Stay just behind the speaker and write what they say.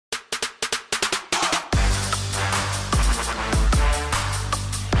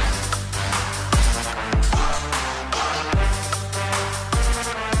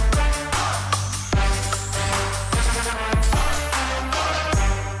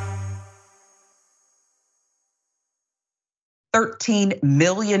$13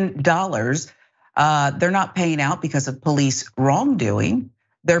 million. They're not paying out because of police wrongdoing.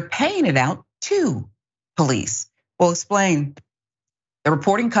 They're paying it out to police. We'll explain. The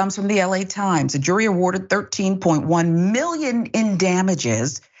reporting comes from the LA Times. A jury awarded $13.1 million in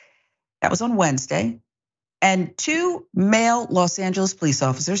damages. That was on Wednesday. And 2 male Los Angeles police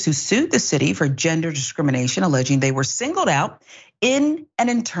officers who sued the city for gender discrimination, alleging they were singled out in an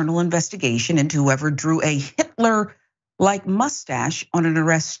internal investigation into whoever drew a Hitler-like mustache on an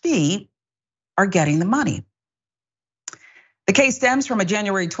arrestee, are getting the money. The case stems from a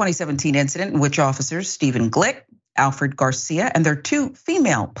January 2017 incident in which officers Stephen Glick, Alfred Garcia, and their 2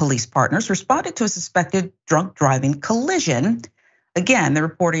 female police partners responded to a suspected drunk driving collision. Again, they're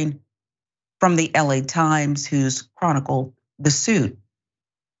reporting from the LA Times, who's chronicled the suit.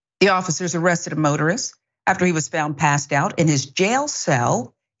 The officers arrested a motorist after he was found passed out in his jail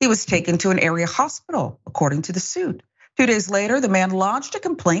cell. He was taken to an area hospital, according to the suit. 2 days later, the man lodged a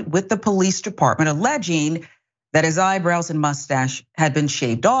complaint with the police department alleging that his eyebrows and mustache had been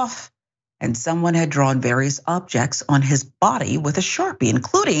shaved off and someone had drawn various objects on his body with a Sharpie,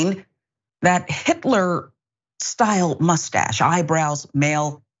 including that Hitler-style mustache, eyebrows,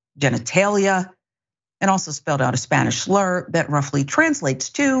 male genitalia, and also spelled out a Spanish slur that roughly translates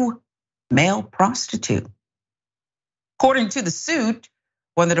to male prostitute. According to the suit,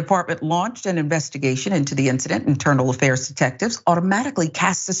 when the department launched an investigation into the incident, internal affairs detectives automatically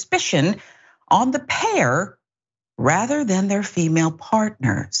cast suspicion on the pair rather than their female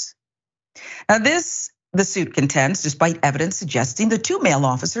partners. Now the suit contends, despite evidence suggesting the 2 male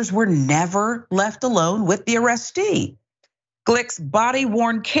officers were never left alone with the arrestee. Glick's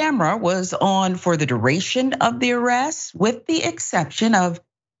body-worn camera was on for the duration of the arrest, with the exception of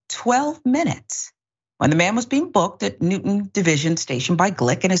 12 minutes when the man was being booked at Newton Division Station by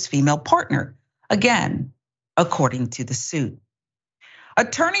Glick and his female partner. Again, according to the suit.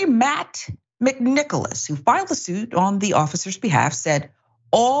 Attorney Matt McNicholas, who filed the suit on the officer's behalf, said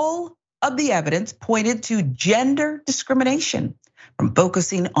all of the evidence pointed to gender discrimination, from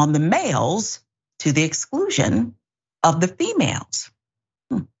focusing on the males to the exclusion of the females.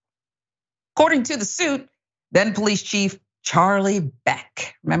 According to the suit, then police chief Charlie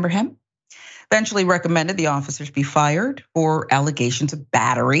Beck, remember him? Eventually recommended the officers be fired for allegations of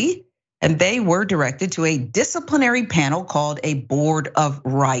battery, and they were directed to a disciplinary panel called a Board of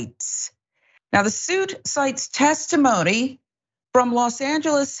Rights. Now the suit cites testimony from Los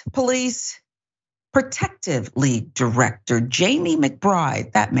Angeles Police Protective League Director Jamie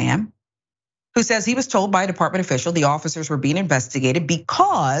McBride, that man, who says he was told by a department official the officers were being investigated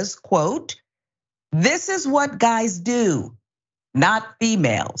because, quote, "This is what guys do, not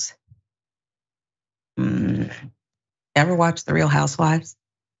females." Ever watch The Real Housewives?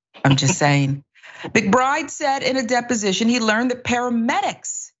 I'm just saying. McBride said in a deposition he learned that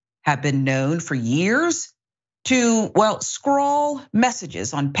paramedics have been known for years to, scrawl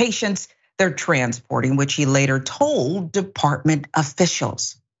messages on patients they're transporting, which he later told department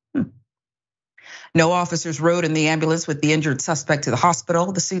officials. No officers rode in the ambulance with the injured suspect to the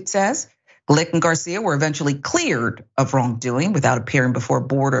hospital, the suit says. Glick and Garcia were eventually cleared of wrongdoing without appearing before a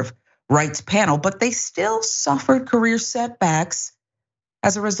Board of Rights panel, but they still suffered career setbacks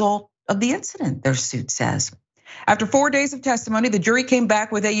as a result of the incident, their suit says. After 4 days of testimony, the jury came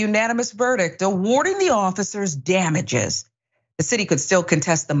back with a unanimous verdict awarding the officers damages. The city could still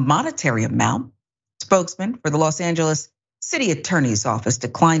contest the monetary amount. Spokesman for the Los Angeles City Attorney's Office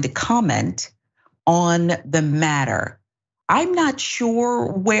declined to comment on the matter. I'm not sure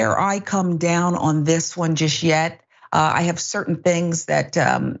where I come down on this one just yet. I have certain things that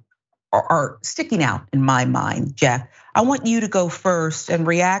are sticking out in my mind, Jeff. I want you to go first and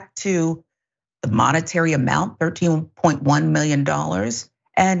react to the monetary amount, $13.1 million,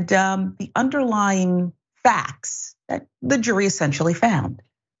 and the underlying facts that the jury essentially found.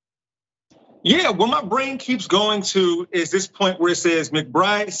 Yeah, what my brain keeps going to is this point where it says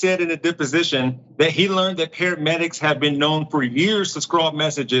McBride said in a deposition that he learned that paramedics have been known for years to scrawl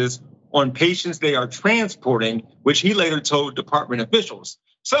messages on patients they are transporting, which he later told department officials.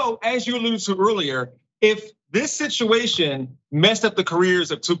 So as you alluded to earlier, if this situation messed up the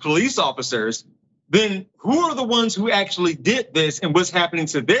careers of 2 police officers, then who are the ones who actually did this and what's happening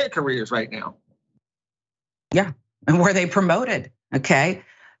to their careers right now? Yeah, and were they promoted, okay?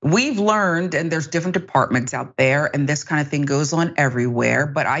 We've learned, and there's different departments out there, and this kind of thing goes on everywhere.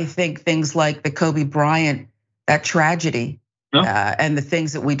 But I think things like the Kobe Bryant, that tragedy, and the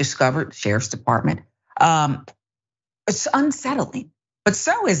things that we discovered, Sheriff's Department, it's unsettling. But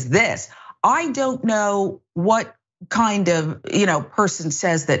so is this. I don't know what kind of person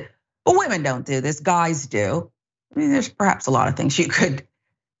says that, well, women don't do this, guys do. I mean, there's perhaps a lot of things you could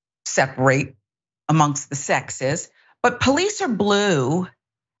separate amongst the sexes, but police are blue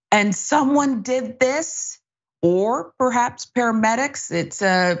and someone did this, or perhaps paramedics. It's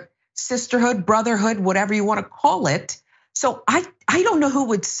a sisterhood, brotherhood, whatever you want to call it. So I don't know who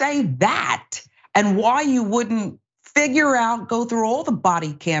would say that and why you wouldn't figure out, go through all the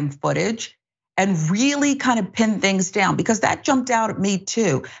body cam footage and really kind of pin things down, because that jumped out at me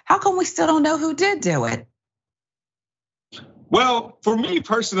too. How come we still don't know who did do it? Well, for me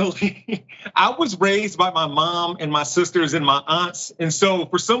personally, I was raised by my mom and my sisters and my aunts. And so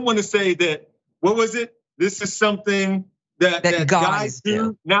for someone to say that, what was it? This is something that guys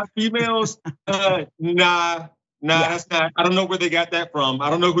do, not females. Nah, that's not. I don't know where they got that from. I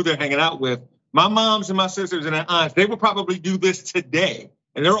don't know who they're hanging out with. My moms and my sisters and their aunts, they would probably do this today.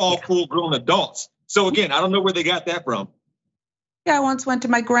 And they're all full grown adults. So again, I don't know where they got that from. Yeah, I once went to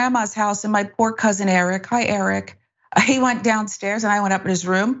my grandma's house and my poor cousin Eric, hi Eric. He went downstairs and I went up in his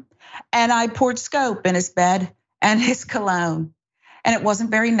room and I poured scope in his bed and his cologne. And it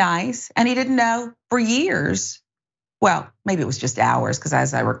wasn't very nice. And he didn't know for years. Well, maybe it was just hours, because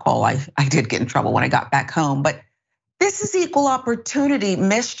as I recall, I did get in trouble when I got back home. But this is equal opportunity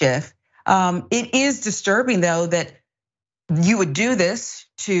mischief. It is disturbing though that you would do this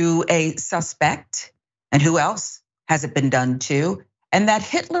to a suspect, and who else has it been done to? And that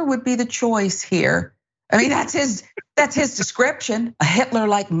Hitler would be the choice here. I mean, that's his description, a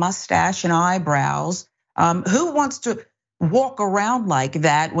Hitler-like mustache and eyebrows. Who wants to walk around like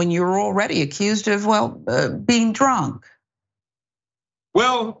that when you're already accused of, being drunk?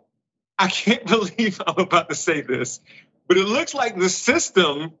 Well, I can't believe I'm about to say this, but it looks like the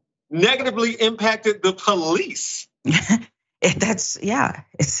system negatively impacted the police. I'm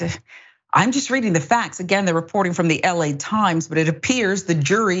just reading the facts. Again, they're reporting from the LA Times, but it appears the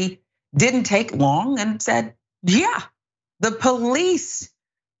jury didn't take long and said, yeah, the police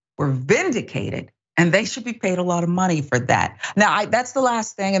were vindicated and they should be paid a lot of money for that. Now, that's the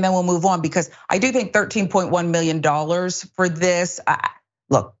last thing, and then we'll move on, because I do think $13.1 million for this.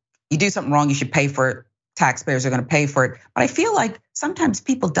 Look, you do something wrong, you should pay for it. Taxpayers are gonna pay for it. But I feel like sometimes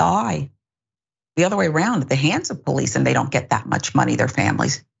people die the other way around at the hands of police and they don't get that much money, their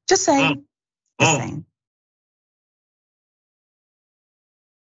families. Just saying, just saying.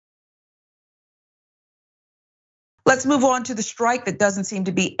 Let's move on to the strike that doesn't seem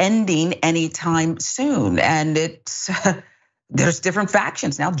to be ending anytime soon. And there's different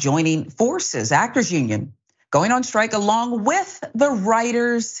factions now joining forces. Actors Union going on strike along with the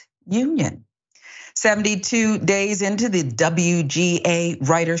Writers Union. 72 days into the WGA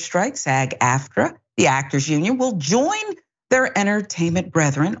writer's strike, SAG-AFTRA, the Actors Union will join their entertainment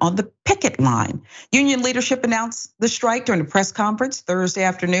brethren on the picket line. Union leadership announced the strike during a press conference Thursday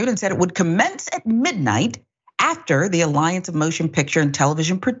afternoon and said it would commence at midnight after the Alliance of Motion Picture and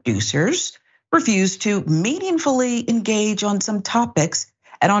Television Producers refused to meaningfully engage on some topics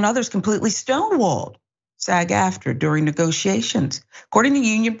and on others completely stonewalled SAG-AFTRA during negotiations, according to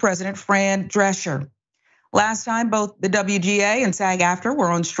Union President Fran Drescher. Last time both the WGA and SAG-AFTRA were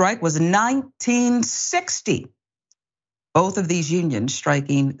on strike was 1960. Both of these unions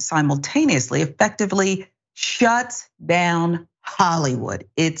striking simultaneously effectively shuts down Hollywood.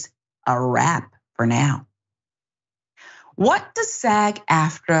 It's a wrap for now. What does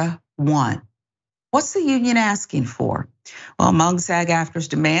SAG-AFTRA want? What's the union asking for? Well, among SAG-AFTRA's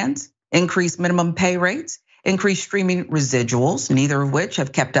demands, increased minimum pay rates, increased streaming residuals, neither of which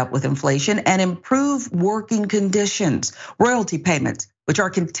have kept up with inflation, and improve working conditions, royalty payments, which are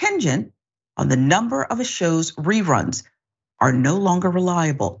contingent on the number of a show's reruns, are no longer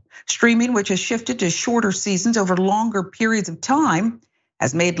reliable. Streaming, which has shifted to shorter seasons over longer periods of time,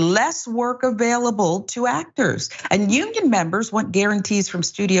 has made less work available to actors. And union members want guarantees from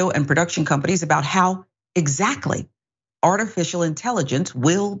studio and production companies about how exactly artificial intelligence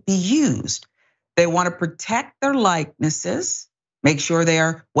will be used. They want to protect their likenesses, make sure they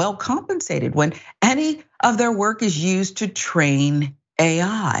are well compensated when any of their work is used to train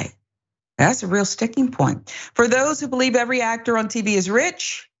AI. That's a real sticking point. For those who believe every actor on TV is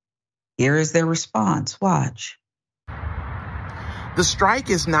rich, here is their response. Watch. The strike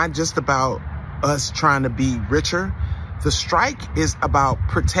is not just about us trying to be richer. The strike is about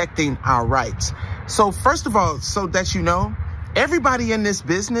protecting our rights. So first of all, so that you know, everybody in this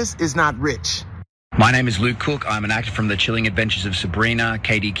business is not rich. My name is Luke Cook. I'm an actor from The Chilling Adventures of Sabrina,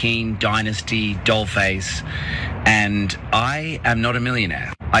 Katie Keene, Dynasty, Dollface, and I am not a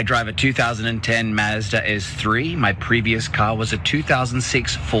millionaire. I drive a 2010 Mazda S3. My previous car was a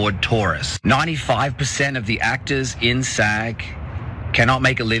 2006 Ford Taurus. 95% of the actors in SAG cannot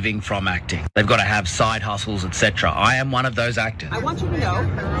make a living from acting. They've got to have side hustles, etc. I am one of those actors. I want you to know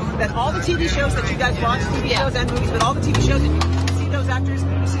that all the TV shows that you guys watch, TV shows and movies, but all the TV shows that you see those actors,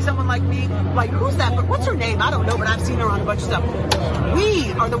 you see someone like me, like, who's that? But what's her name? I don't know, but I've seen her on a bunch of stuff.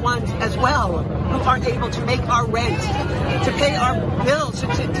 We are the ones as well who aren't able to make our rent, to pay our bills, to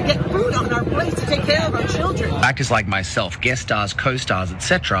get food on our plate, to take care of our children. Actors like myself, guest stars, co-stars,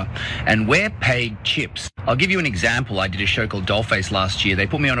 etc. And we're paid chips. I'll give you an example. I did a show called Dollface last year. They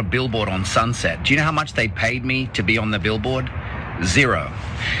put me on a billboard on Sunset. Do you know how much they paid me to be on the billboard?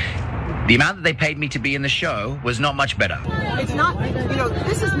 $0. The amount that they paid me to be in the show was not much better. It's not,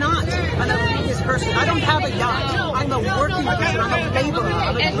 this is not another famous person. I don't have a yacht. I'm a working person. I'm a laborer.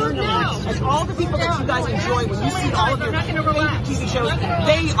 I'm a journalist. And all the people that you guys enjoy when you see all of your favorite TV shows,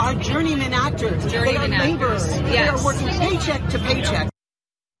 they are journeyman actors. They are laborers. They are working paycheck to paycheck.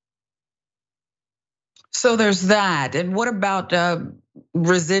 So there's that. And what about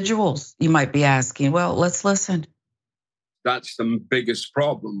residuals, you might be asking? Well, let's listen. That's the biggest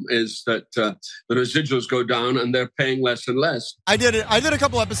problem, is that the residuals go down and they're paying less and less. I did a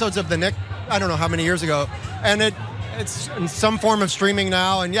couple episodes of The Nick, I don't know how many years ago, and it's in some form of streaming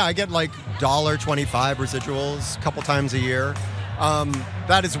now, and yeah, I get like $1.25 residuals a couple times a year.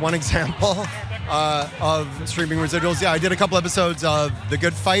 That is one example of streaming residuals. Yeah, I did a couple episodes of The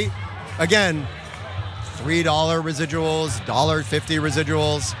Good Fight. Again, $3 residuals, $1.50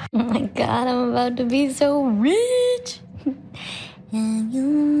 residuals. Oh my God, I'm about to be so rich. And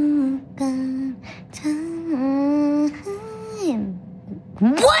you got time.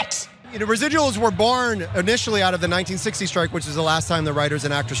 What? Residuals were born initially out of the 1960 strike, which is the last time the writers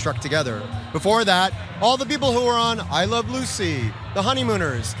and actors struck together. Before that, all the people who were on I Love Lucy, The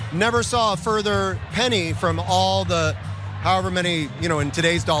Honeymooners, never saw a further penny from all the however many, in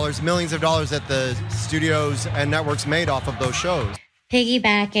today's dollars, millions of dollars that the studios and networks made off of those shows.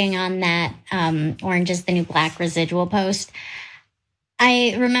 Piggybacking on that Orange is the New Black residual post,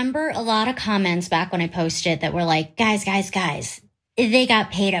 I remember a lot of comments back when I posted that were like, guys, they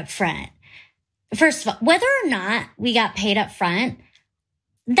got paid up front. First of all, whether or not we got paid up front,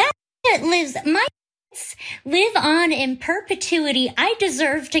 that live on in perpetuity. I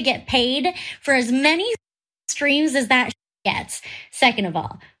deserve to get paid for as many streams as that gets. Second of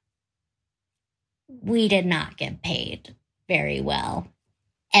all, we did not get paid very well,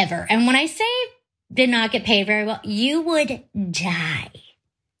 ever. And when I say did not get paid very well, you would die.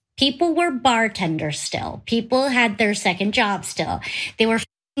 People were bartenders still. People had their second job still. They were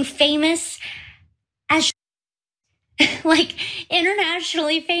famous as like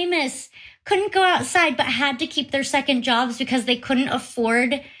internationally famous. Couldn't go outside, but had to keep their second jobs because they couldn't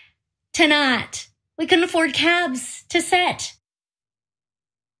afford to not. We couldn't afford cabs to set.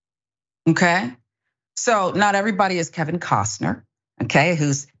 Okay. So not everybody is Kevin Costner, okay,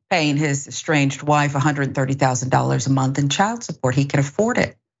 who's paying his estranged wife $130,000 a month in child support. He can afford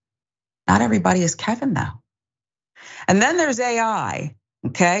it. Not everybody is Kevin, though. And then there's AI,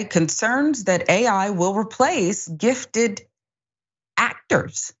 okay? Concerns that AI will replace gifted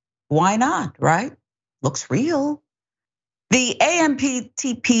actors. Why not, right? Looks real. The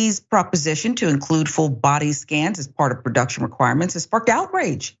AMPTP's proposition to include full body scans as part of production requirements has sparked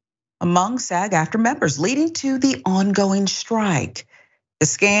outrage among SAG-AFTRA members, leading to the ongoing strike. The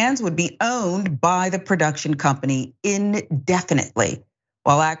scans would be owned by the production company indefinitely,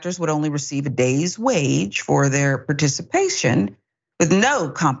 while actors would only receive a day's wage for their participation, with no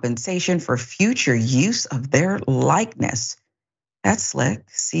compensation for future use of their likeness. That's slick,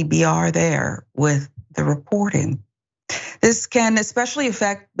 CBR there with the reporting. This can especially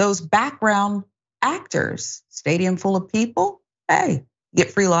affect those background actors. Stadium full of people, hey, you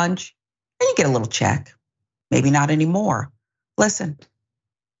get free lunch and you get a little check. Maybe not anymore. Listen.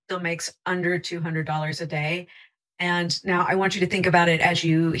 Still makes under $200 a day. And now I want you to think about it as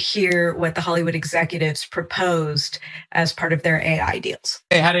you hear what the Hollywood executives proposed as part of their AI deals.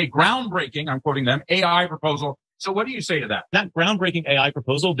 They had a groundbreaking, I'm quoting them, AI proposal. So what do you say to that? That groundbreaking AI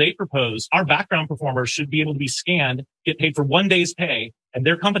proposal, they propose our background performers should be able to be scanned, get paid for 1 day's pay, and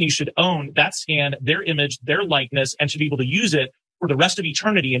their company should own that scan, their image, their likeness, and should be able to use it for the rest of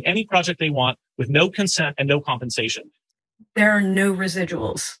eternity in any project they want with no consent and no compensation. There are no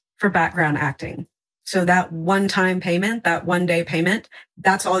residuals for background acting. So that one-time payment, that 1 day payment,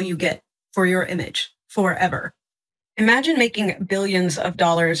 that's all you get for your image forever. Imagine making billions of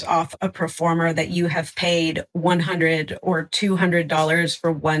dollars off a performer that you have paid $100 or $200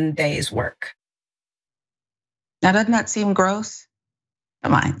 for 1 day's work. Now, doesn't that seem gross?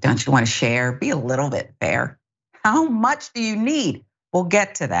 Come on, don't you want to share? Be a little bit fair. How much do you need? We'll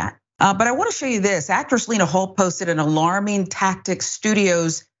get to that. But I want to show you this. Actress Lena Holt posted an alarming tactic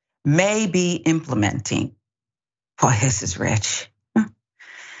studios may be implementing. Boy, this is rich.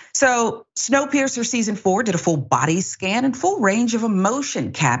 So Snowpiercer season 4 did a full body scan and full range of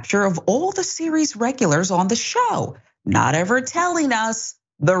emotion capture of all the series regulars on the show, not ever telling us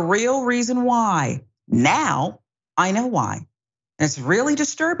the real reason why. Now I know why. And it's really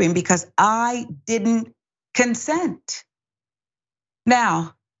disturbing because I didn't consent.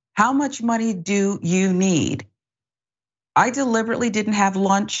 Now, how much money do you need? I deliberately didn't have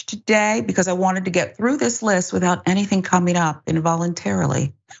lunch today because I wanted to get through this list without anything coming up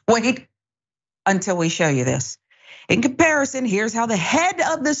involuntarily. Wait until we show you this. In comparison, here's how the head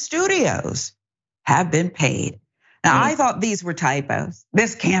of the studios have been paid. Now, I thought these were typos.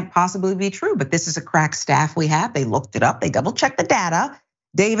 This can't possibly be true, but this is a crack staff we have. They looked it up, they double checked the data.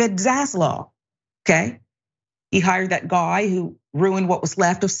 David Zaslav, okay? He hired that guy who ruined what was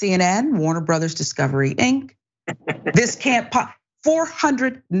left of CNN, Warner Brothers Discovery Inc. This can't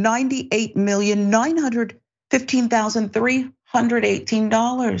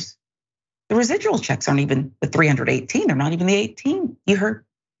 $498,915,318. The residual checks aren't even the 318, they're not even the 18. You heard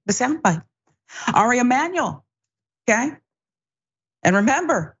the soundbite. Ari Emanuel, okay? And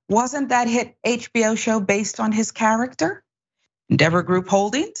remember, wasn't that hit HBO show based on his character? Endeavor Group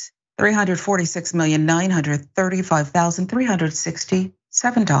Holdings,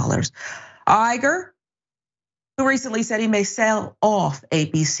 $346,935,367. Iger, who recently said he may sell off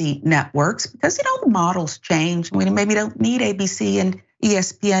ABC networks because the models change. We maybe don't need ABC and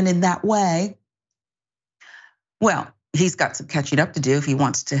ESPN in that way. Well, he's got some catching up to do if he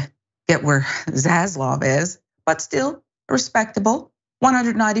wants to get where Zaslav is, but still respectable,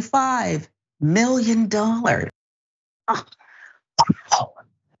 $195 million.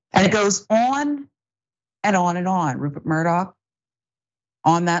 And it goes on and on and on. Rupert Murdoch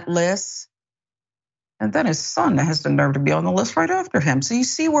on that list. And then his son has the nerve to be on the list right after him. So you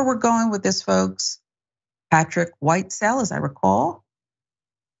see where we're going with this, folks. Patrick Whitesell, as I recall.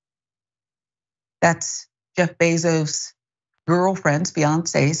 That's Jeff Bezos' girlfriend's,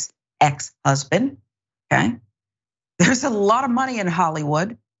 fiance's ex-husband, okay? There's a lot of money in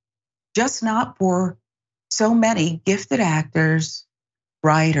Hollywood, just not for so many gifted actors,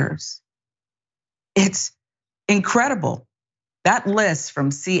 writers. It's incredible. That list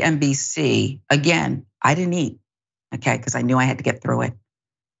from CNBC, again, I didn't eat, okay, because I knew I had to get through it.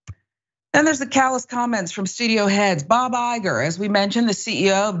 Then there's the callous comments from studio heads. Bob Iger, as we mentioned, the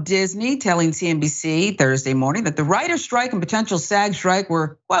CEO of Disney, telling CNBC Thursday morning that the writer's strike and potential SAG strike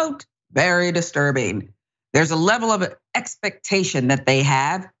were, quote, very disturbing. There's a level of expectation that they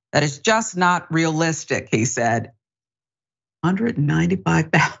have that is just not realistic, he said. 195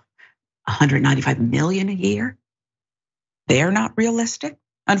 million a year? They're not realistic?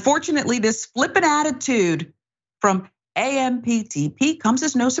 Unfortunately, this flippant attitude from AMPTP comes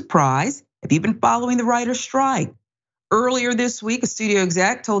as no surprise if you've been following the writer's strike. Earlier this week, a studio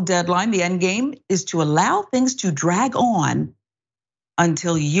exec told Deadline the end game is to allow things to drag on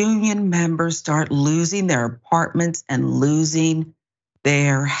until union members start losing their apartments and losing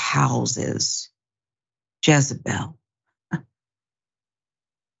their houses. Jezebel.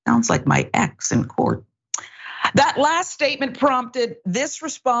 Sounds like my ex in court. That last statement prompted this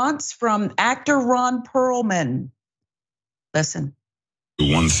response from actor Ron Perlman. Listen.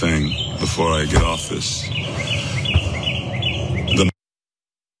 One thing before I get off this.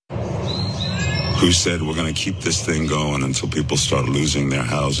 Who said we're going to keep this thing going until people start losing their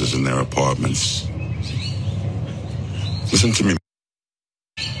houses and their apartments? Listen to me.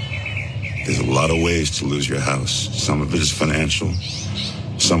 There's a lot of ways to lose your house. Some of it is financial.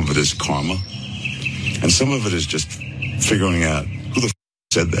 Some of it is karma. And some of it is just figuring out who the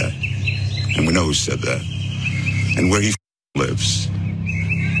said that. And we know who said that. And where he lives.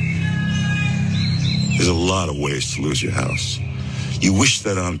 There's a lot of ways to lose your house. You wish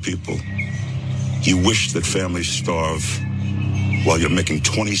that on people. You wish that families starve while you're making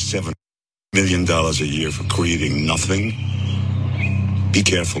 $27 million a year for creating nothing. Be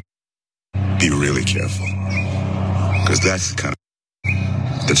careful. Be really careful. Because that's the kind of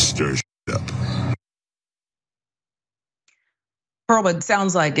that stirs up. Perlman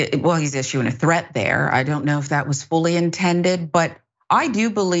sounds like, well, he's issuing a threat there. I don't know if that was fully intended, but I do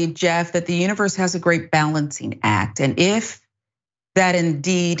believe, Jeff, that the universe has a great balancing act. And if that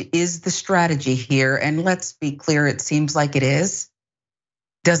indeed is the strategy here, and let's be clear, it seems like it is.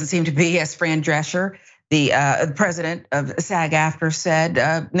 Doesn't seem to be, as Fran Drescher, the president of SAG-AFTRA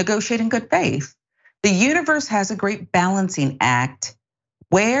said, negotiate in good faith. The universe has a great balancing act.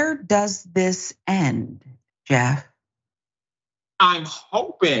 Where does this end, Jeff? I'm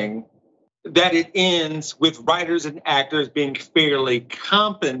hoping that it ends with writers and actors being fairly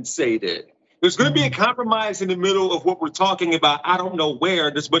compensated. There's going to be a compromise in the middle of what we're talking about. I don't know where.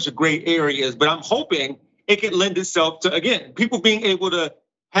 There's a bunch of gray areas, but I'm hoping it could lend itself to, again, people being able to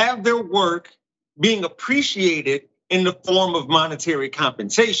have their work being appreciated in the form of monetary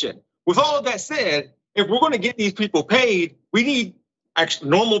compensation. With all of that said, if we're going to get these people paid, we need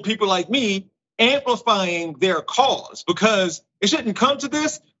actually normal people like me amplifying their cause, because it shouldn't come to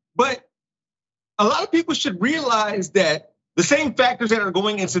this, but a lot of people should realize that the same factors that are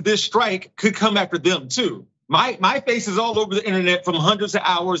going into this strike could come after them too. My face is all over the internet from hundreds of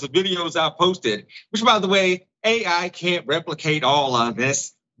hours of videos I've posted, which, by the way, AI can't replicate all of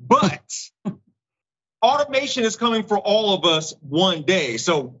this, but automation is coming for all of us one day.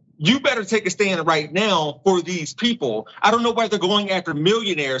 So you better take a stand right now for these people. I don't know why they're going after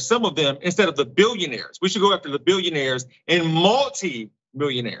millionaires, some of them, instead of the billionaires. We should go after the billionaires and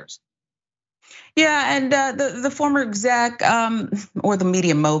multi-millionaires. Yeah, and the former exec or the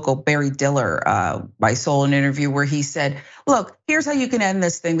media mogul, Barry Diller, I saw an interview where he said, look, here's how you can end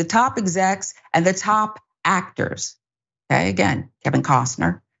this thing. The top execs and the top actors, okay, again, Kevin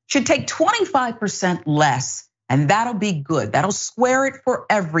Costner, should take 25% less, and that'll be good. That'll square it for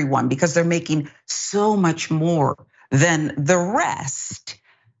everyone because they're making so much more than the rest.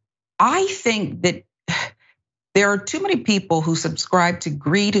 I think that there are too many people who subscribe to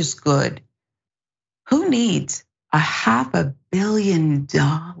greed is good. Who needs $500 million?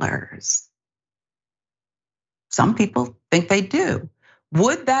 Some people think they do.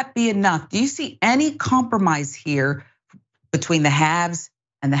 Would that be enough? Do you see any compromise here between the haves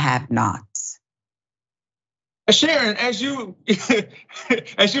and the have-nots? Sharon, as you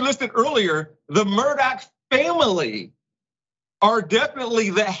listed earlier, the Murdoch family are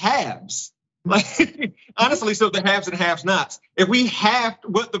definitely the haves. Like, honestly, so the haves and have-nots. If we have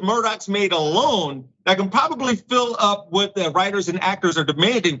what the Murdochs made alone, that can probably fill up what the writers and actors are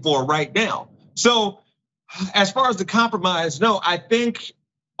demanding for right now. So as far as the compromise, no, I think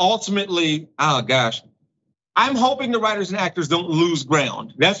ultimately, oh gosh, I'm hoping the writers and actors don't lose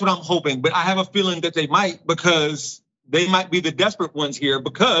ground. That's what I'm hoping, but I have a feeling that they might, because they might be the desperate ones here,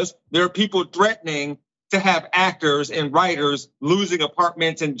 because there are people threatening to have actors and writers losing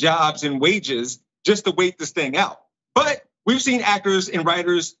apartments and jobs and wages just to wait this thing out. But we've seen actors and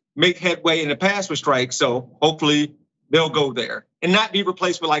writers make headway in the past with strikes, so hopefully they'll go there and not be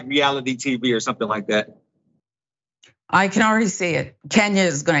replaced with like reality TV or something like that. I can already see it. Kenya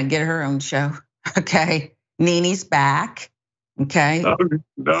is gonna get her own show, okay? Nene's back, okay?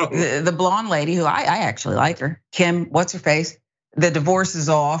 No. The blonde lady who I actually like her, Kim, what's her face? The divorce is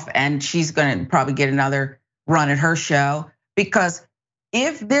off and she's gonna probably get another run at her show, because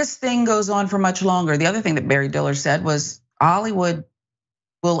if this thing goes on for much longer, the other thing that Barry Diller said was Hollywood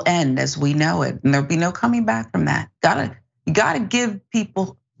will end as we know it, and there'll be no coming back from that. You gotta give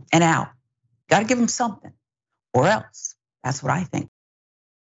people an out. Gotta give them something, or else. That's what I think.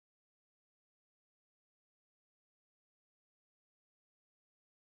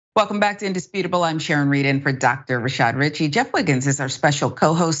 Welcome back to Indisputable. I'm Sharon Reed in for Dr. Rashad Ritchie. Jeff Wiggins is our special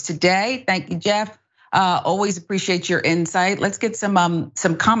co-host today. Thank you, Jeff. Always appreciate your insight. Let's get some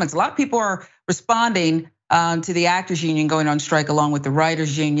comments. A lot of people are responding to the actors union going on strike along with the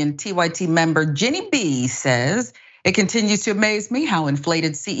writers union. TYT member Jenny B says, it continues to amaze me how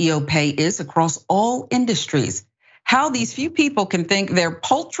inflated CEO pay is across all industries. How these few people can think their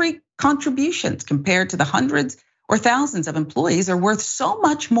paltry contributions compared to the hundreds or thousands of employees are worth so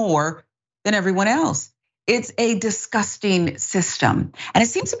much more than everyone else. It's a disgusting system. And it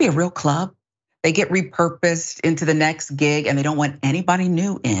seems to be a real club. They get repurposed into the next gig and they don't want anybody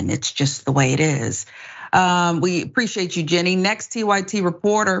new in. It's just the way it is. We appreciate you, Jenny. Next TYT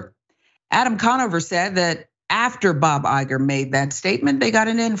reporter, Adam Conover said that after Bob Iger made that statement, they got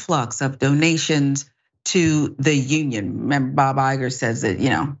an influx of donations to the union. Remember, Bob Iger says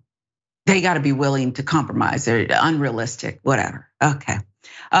that, they got to be willing to compromise. They're unrealistic, whatever. Okay.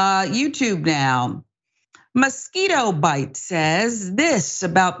 YouTube now. Mosquito Bite says this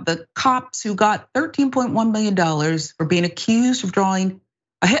about the cops who got $13.1 million for being accused of drawing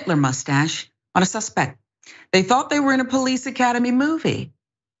a Hitler mustache on a suspect. They thought they were in a police academy movie.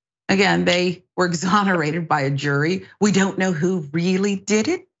 Again, they were exonerated by a jury. We don't know who really did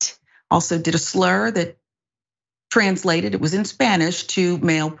it. Also did a slur that translated, it was in Spanish, to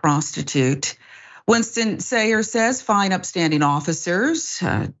male prostitute. Winston Sayer says, fine upstanding officers,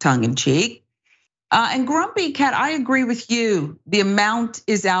 tongue in cheek. And Grumpy Cat, I agree with you. The amount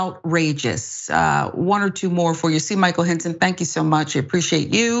is outrageous. One or two more for you. See, Michael Henson, thank you so much. I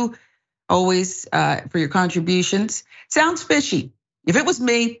appreciate you always for your contributions. Sounds fishy. If it was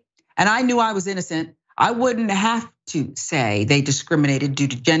me, and I knew I was innocent, I wouldn't have to say they discriminated due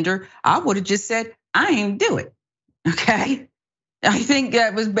to gender. I would have just said, I ain't do it, okay? I think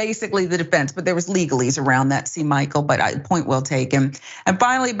that was basically the defense, but there was legalese around that, see, Michael, but point well taken. And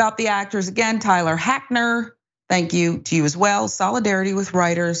finally, about the actors, again, Tyler Hackner, thank you to you as well. Solidarity with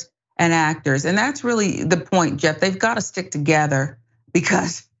writers and actors. And that's really the point, Jeff. They've got to stick together,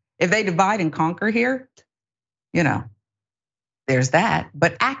 because if they divide and conquer here, there's that.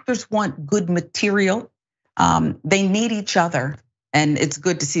 But actors want good material. They need each other, and it's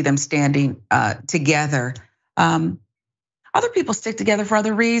good to see them standing together. Other people stick together for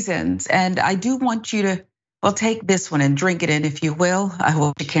other reasons. And I do want you to, take this one and drink it in, if you will. I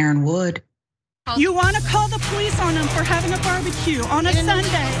hope to Karen Wood. You want to call the police on them for having a barbecue on a Sunday.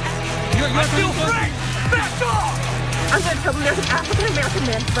 I feel free. Back off. I'm going to tell them there's an African-American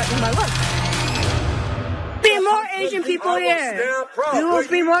man threatening my life. Be more Asian people here. You will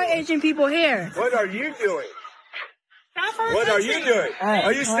be more Asian people here. What are you doing? What are you doing?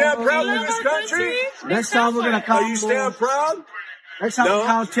 Are you stand proud for this country? Next time we're gonna come. Are you stand proud? Next time we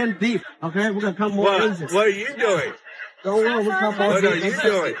count 10 deep. Okay, we're gonna come more Asians. What are you doing? Don't worry, we'll come more. What are you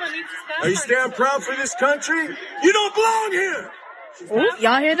doing? Are you stand proud for this country? You don't belong here. Ooh,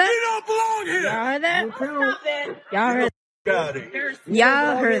 y'all hear that? You don't belong here. Y'all heard that? Y'all heard that?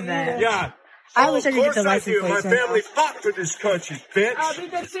 Y'all heard that? Yeah. I wish I could get the license plate. My family fought for this country, bitch. I'll be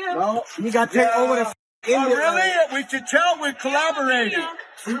there too. Well, you got to take over the. Really? We can tell we're collaborating.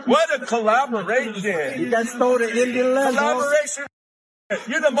 What a collaboration. You guys stole the Indian land. Collaboration.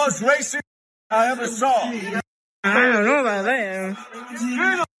 You're the most racist I ever saw. I don't know about that.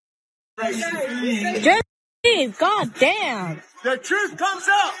 Jeez, god damn. The truth comes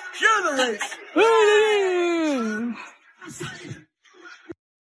out. You're the racist.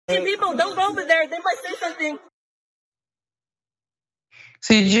 People, don't go over there. They might say something.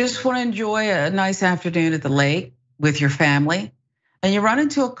 So you just want to enjoy a nice afternoon at the lake with your family, and you run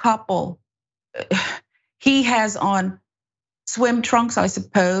into a couple. He has on swim trunks, I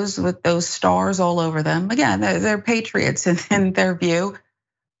suppose, with those stars all over them. Again, they're patriots in their view.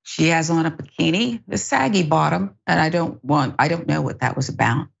 She has on a bikini, a saggy bottom, and I don't know what that was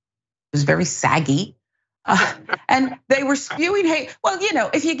about. It was very saggy. And they were spewing hate. Well,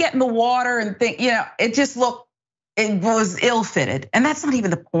 if you get in the water and think, it was ill-fitted, and that's not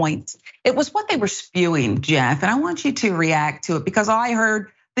even the point. It was what they were spewing, Jeff, and I want you to react to it, because I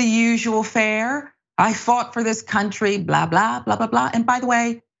heard the usual fare. I fought for this country, blah, blah, blah, blah, blah. And by the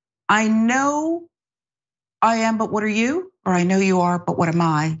way, I know I am, but what are you? Or I know you are, but what am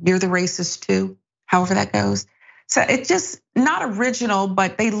I? You're the racist too, however that goes. So it's just not original,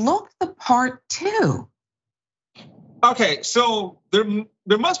 but they looked the part too. Okay, so there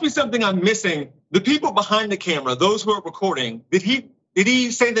must be something I'm missing. The people behind the camera, those who are recording, did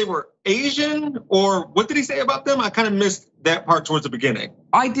he say they were Asian, or what did he say about them? I kind of missed that part towards the beginning.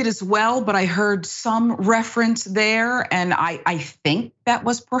 I did as well, but I heard some reference there, and I think that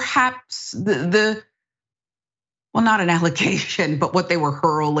was perhaps well, not an allegation, but what they were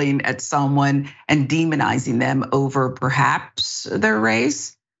hurling at someone and demonizing them over perhaps their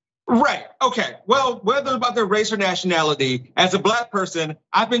race. Right, okay. Well, whether about their race or nationality, as a black person,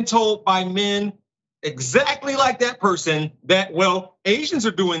 I've been told by men exactly like that person that, well, Asians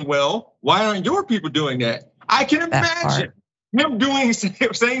are doing well. Why aren't your people doing that? I can imagine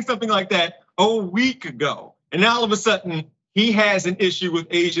him saying something like that a week ago. And now all of a sudden, he has an issue with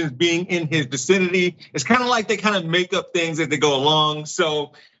Asians being in his vicinity. It's kind of like they kind of make up things as they go along.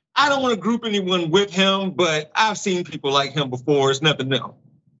 So I don't want to group anyone with him, but I've seen people like him before. It's nothing new.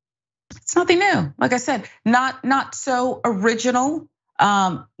 It's nothing new. Like I said, not so original.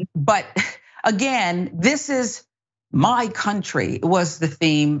 But again, this is my country was the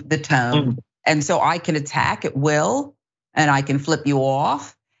theme, the tone. And so I can attack at will, and I can flip you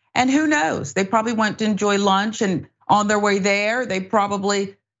off. And who knows? They probably went to enjoy lunch, and on their way there, they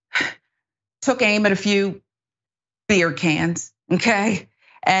probably took aim at a few beer cans, okay?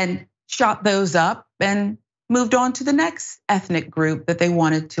 And shot those up and moved on to the next ethnic group that they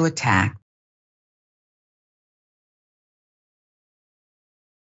wanted to attack.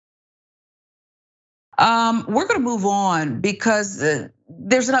 We're gonna move on because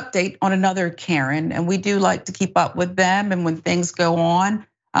there's an update on another Karen, and we do like to keep up with them. And when things go on,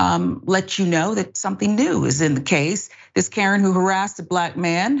 let you know that something new is in the case. This Karen who harassed a black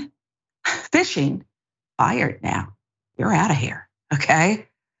man fishing, fired now. You're out of here, okay?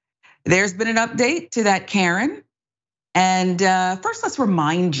 There's been an update to that Karen. And first, let's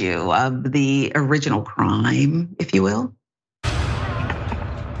remind you of the original crime, if you will.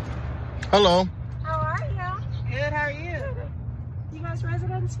 Hello. How are you? Good, how are you? You guys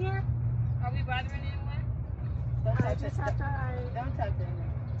residents here? I just have to. Don't touch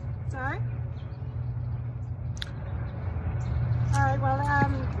it. Sorry. All right. Well,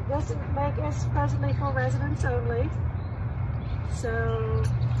 this lake is presently for residents only. So,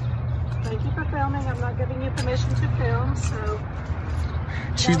 thank you for filming. I'm not giving you permission to film. So,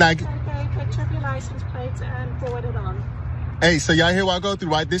 she's not. Take a picture of your license plates and forward it on. Hey, so y'all hear what I go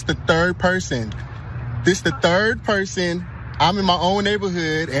through, right? This the third person. I'm in my own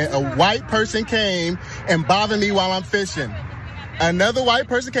neighborhood, and a white person came and bothered me while I'm fishing. Another white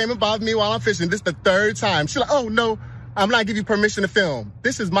person came and bothered me while I'm fishing. This is the third time. She's like, oh, no, I'm not giving you permission to film.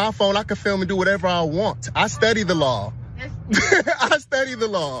 This is my phone. I can film and do whatever I want. I study the law. I study the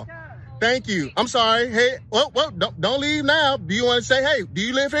law. Thank you. I'm sorry. Hey, well, don't leave now. Do you want to say, hey, do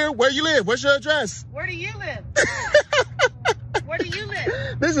you live here? Where you live? What's your address? Where do you live? Where do you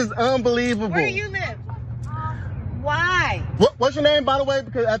live? This is unbelievable. Where do you live? Why? What's your name, by the way?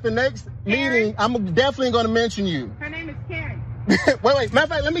 Because at the next meeting, I'm definitely going to mention you. Her name is Karen. wait. Matter of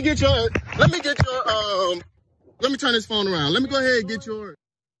fact, let me turn this phone around. Let me go ahead and get yours.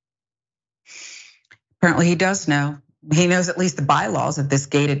 Apparently he does know. He knows at least the bylaws of this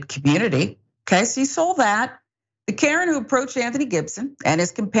gated community. Okay, so you saw that. The Karen who approached Anthony Gibson and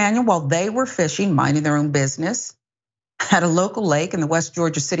his companion while they were fishing, minding their own business, at a local lake in the West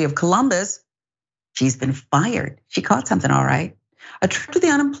Georgia city of Columbus, she's been fired. She caught something, all right. A trip to the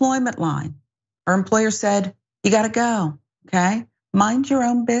unemployment line. Her employer said, you gotta go, okay? Mind your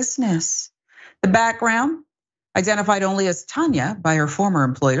own business. The background, identified only as Tanya by her former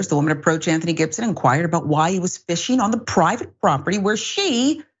employers, the woman approached Anthony Gibson and inquired about why he was fishing on the private property where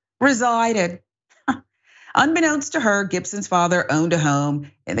she resided. Unbeknownst to her, Gibson's father owned a home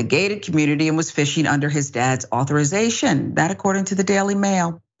in the gated community and was fishing under his dad's authorization. That according to the Daily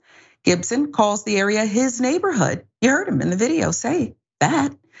Mail. Gibson calls the area his neighborhood. You heard him in the video say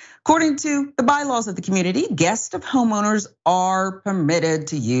that. According to the bylaws of the community, guests of homeowners are permitted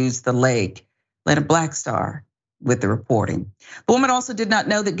to use the lake. Lena Blackstar with the reporting. The woman also did not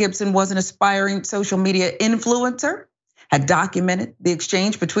know that Gibson was an aspiring social media influencer, had documented the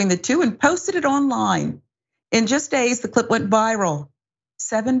exchange between the two and posted it online. In just days, the clip went viral,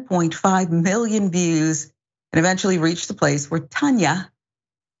 7.5 million views, and eventually reached the place where Tanya,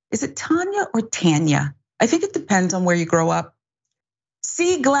 is it Tanya or Tanya? I think it depends on where you grow up.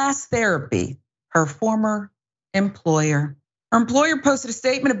 Sea Glass Therapy, her former employer. Her employer posted a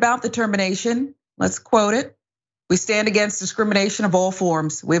statement about the termination. Let's quote it. We stand against discrimination of all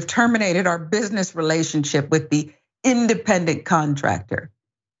forms. We have terminated our business relationship with the independent contractor,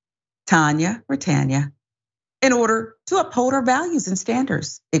 Tanya or Tanya, in order to uphold our values and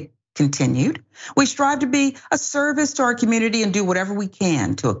standards. It continued. We strive to be a service to our community and do whatever we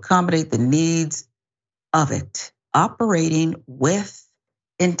can to accommodate the needs of it, operating with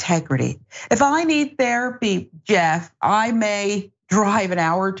integrity. If I need therapy, Jeff, I may drive an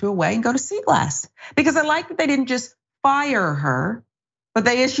hour or two away and go to Sea Glass, because I like that they didn't just fire her, but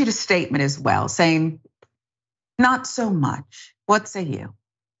they issued a statement as well saying, not so much. What say you?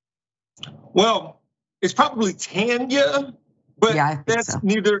 Well, it's probably Tanya, but that's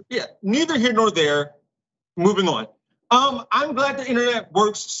neither here nor there. Moving on. I'm glad the internet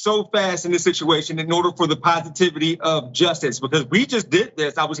works so fast in this situation in order for the positivity of justice, because we just did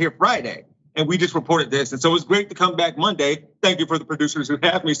this. I was here Friday and we just reported this. And so it's great to come back Monday. Thank you for the producers who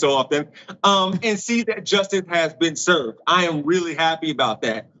have me so often, and see that justice has been served. I am really happy about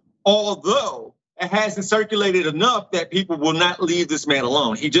that. Although it hasn't circulated enough that people will not leave this man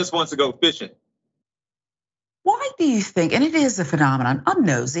alone. He just wants to go fishing. Why do you think, and it is a phenomenon, I'm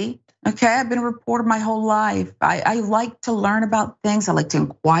nosy, okay? I've been a reporter my whole life. I like to learn about things. I like to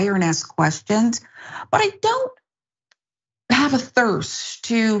inquire and ask questions, but I don't have a thirst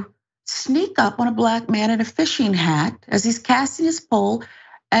to sneak up on a black man in a fishing hat as he's casting his pole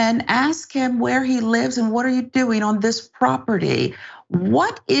and ask him where he lives and what are you doing on this property?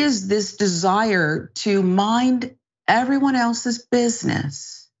 What is this desire to mind everyone else's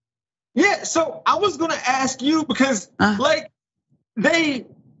business? Yeah, so I was gonna ask you because like they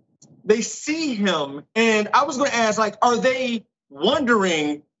see him, and I was gonna ask, like, are they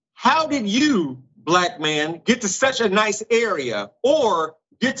wondering how did you, black man, get to such a nice area or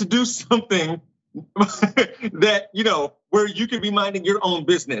get to do something that, where you could be minding your own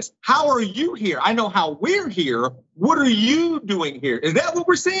business? How are you here? I know how we're here. What are you doing here? Is that what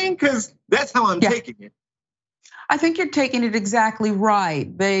we're seeing? Because that's how I'm taking it. I think you're taking it exactly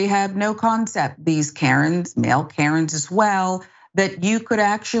right. They have no concept, these Karens, male Karens as well, that you could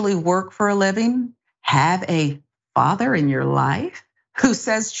actually work for a living, have a father in your life who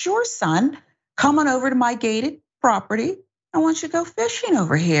says, sure, son, come on over to my gated property. I want you to go fishing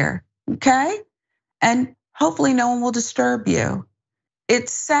over here, okay? And hopefully no one will disturb you.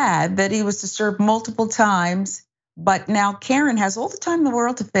 It's sad that he was disturbed multiple times, but now Karen has all the time in the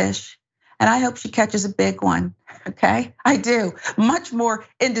world to fish. And I hope she catches a big one, okay? I do. Much more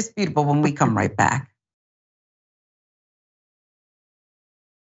indisputable when we come right back.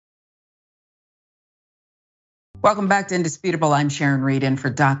 Welcome back to Indisputable. I'm Sharon Reed in for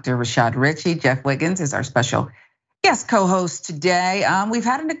Dr. Rashad Ritchie. Jeff Wiggins is our special guest co-host today. We've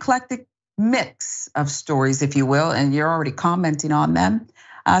had an eclectic mix of stories, if you will, and you're already commenting on them.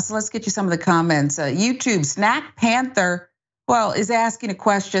 So let's get you some of the comments. YouTube, Snack Panther, well, is asking a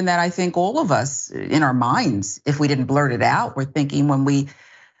question that I think all of us in our minds, if we didn't blurt it out, we're thinking when we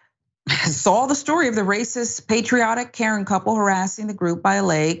saw the story of the racist, patriotic Karen couple harassing the group by a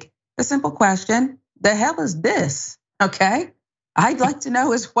lake. A simple question. The hell is this? Okay, I'd like to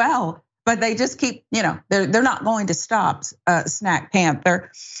know as well, but they just keep, they're not going to stop. Snack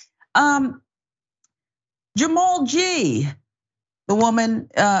Panther, Jamal G, the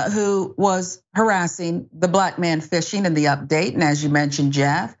woman who was harassing the black man fishing in the update, and as you mentioned,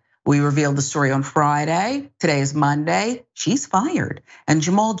 Jeff, we revealed the story on Friday. Today is Monday. She's fired, and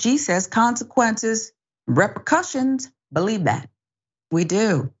Jamal G says consequences, repercussions. Believe that. We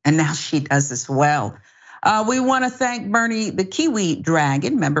do, and now she does as well. We want to thank Bernie, the Kiwi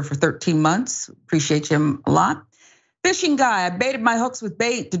Dragon, member for 13 months. Appreciate him a lot. Fishing guy, I baited my hooks with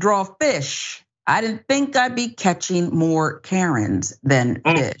bait to draw fish. I didn't think I'd be catching more Karens than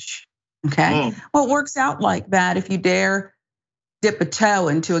fish, okay? Well, it works out like that if you dare dip a toe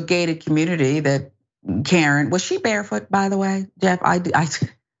into a gated community that Karen, was she barefoot, by the way, Jeff? I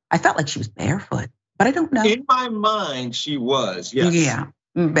felt like she was barefoot. But I don't know. In my mind, she was, yes. Yeah,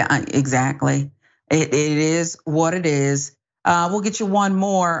 exactly. It is what it is. We'll get you one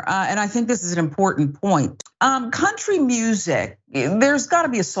more, and I think this is an important point. Country music, there's gotta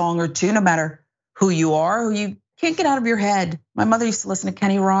be a song or two, no matter who you are, who you can't get out of your head. My mother used to listen to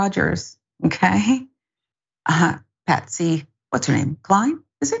Kenny Rogers, okay? Patsy, what's her name, Cline,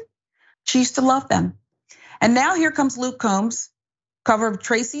 is it? She used to love them. And now here comes Luke Combs, cover of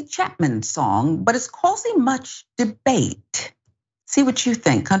Tracy Chapman's song, but it's causing much debate. See what you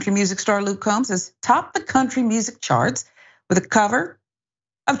think. Country music star Luke Combs has topped the country music charts with a cover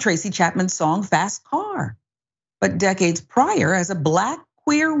of Tracy Chapman's song, Fast Car. But decades prior, as a black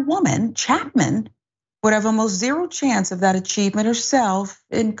queer woman, Chapman would have almost zero chance of that achievement herself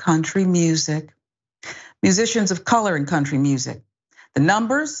in country music. Musicians of color in country music. The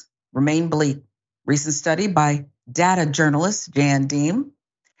numbers remain bleak. Recent study by data journalist Jan Deem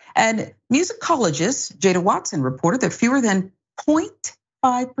and musicologist Jada Watson reported that fewer than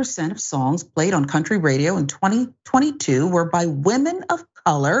 0.5% of songs played on country radio in 2022 were by women of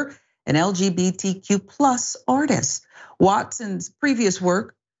color and LGBTQ+ artists. Watson's previous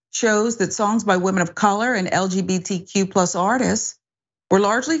work shows that songs by women of color and LGBTQ+ artists were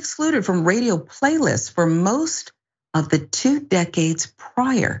largely excluded from radio playlists for most of the 2 decades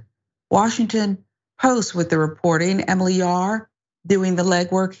prior. Washington Post with the reporting, Emily Yar doing the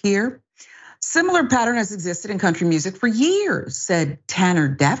legwork here. Similar pattern has existed in country music for years, said Tanner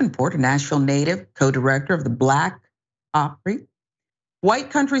Davenport, a Nashville native, co-director of the Black Opry.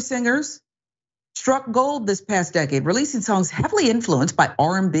 White country singers struck gold this past decade, releasing songs heavily influenced by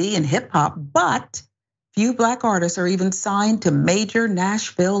R&B and hip hop, but few black artists are even signed to major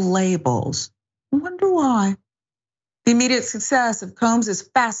Nashville labels. I wonder why. The immediate success of Combs'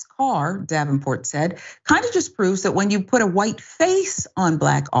 Fast Car, Davenport said, kind of just proves that when you put a white face on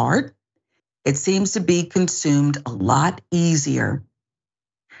black art, it seems to be consumed a lot easier.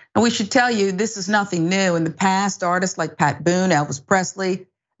 And we should tell you, this is nothing new. In the past, artists like Pat Boone, Elvis Presley,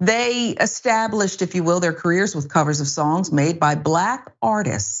 they established, if you will, their careers with covers of songs made by black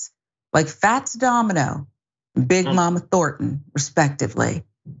artists like Fats Domino, Big Mama Thornton, respectively.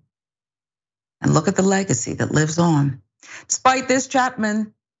 And look at the legacy that lives on. Despite this,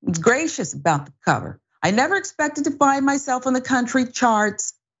 Chapman was gracious about the cover. I never expected to find myself on the country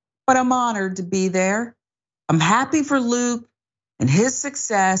charts, but I'm honored to be there. I'm happy for Luke and his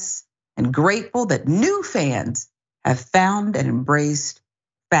success and grateful that new fans have found and embraced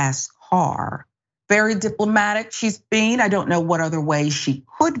Fast Car. Very diplomatic she's been. I don't know what other way she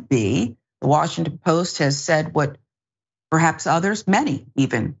could be. The Washington Post has said what perhaps others, many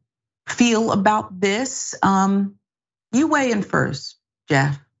even, feel about this. You weigh in first,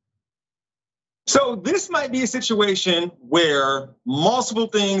 Jeff. So this might be a situation where multiple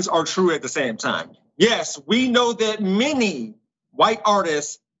things are true at the same time. Yes, we know that many white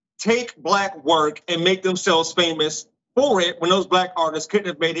artists take black work and make themselves famous for it when those black artists couldn't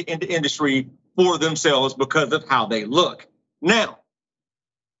have made it in the industry for themselves because of how they look. Now,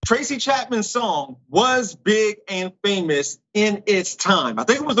 Tracy Chapman's song was big and famous in its time. I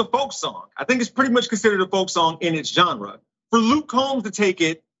think it was a folk song. I think it's pretty much considered a folk song in its genre. For Luke Combs to take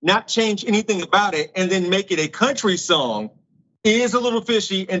it, not change anything about it, and then make it a country song is a little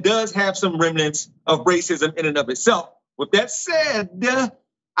fishy and does have some remnants of racism in and of itself. With that said,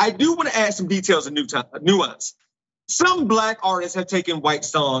 I do want to add some details and nuance. Some Black artists have taken white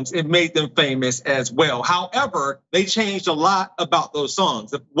songs and made them famous as well. However, they changed a lot about those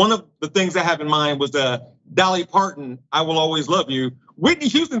songs. One of the things I have in mind was Dolly Parton, I Will Always Love You. Whitney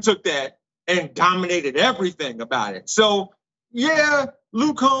Houston took that and dominated everything about it. So yeah,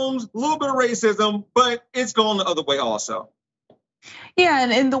 Luke Combs, a little bit of racism, but it's going the other way also. Yeah,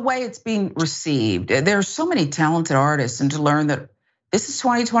 and in the way it's being received, there are so many talented artists, and to learn that this is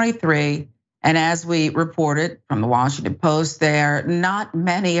 2023, and as we reported from the Washington Post, not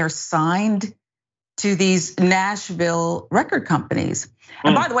many are signed to these Nashville record companies.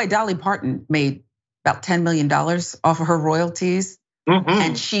 And by the way, Dolly Parton made about $10 million off of her royalties,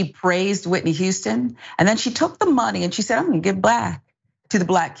 and she praised Whitney Houston, and then she took the money and she said, I'm gonna give back to the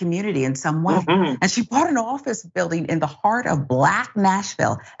Black community in some way. And she bought an office building in the heart of Black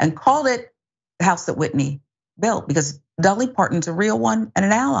Nashville and called it the house that Whitney built, because Dolly Parton's a real one and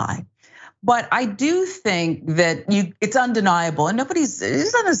an ally. But I do think that it's undeniable, and nobody's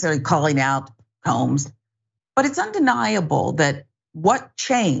not necessarily calling out Combs, but it's undeniable that what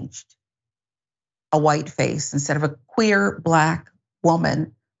changed a white face instead of a queer Black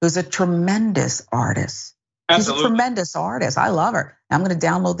woman who's a tremendous artist. Absolutely. She's a tremendous artist. I love her. I'm gonna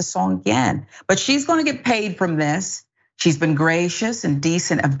download the song again. But she's gonna get paid from this. She's been gracious and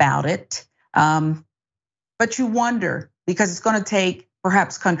decent about it. But you wonder, because it's gonna take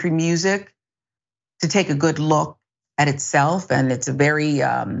perhaps country music to take a good look at itself, and it's a very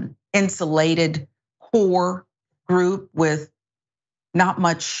insulated core group with not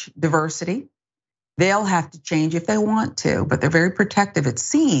much diversity. They'll have to change if they want to, but they're very protective, it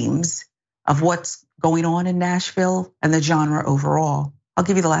seems, of what's going on in Nashville and the genre overall. I'll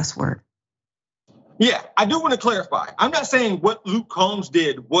give you the last word. Yeah, I do want to clarify. I'm not saying what Luke Combs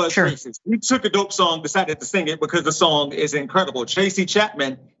did was racist. He took a dope song, decided to sing it because the song is incredible. Tracy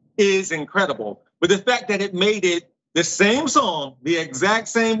Chapman is incredible. But the fact that it made it the same song, the exact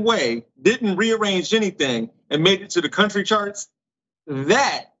same way, didn't rearrange anything and made it to the country charts,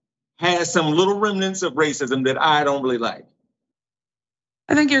 that has some little remnants of racism that I don't really like.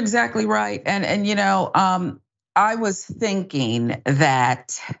 I think you're exactly right. And you know, I was thinking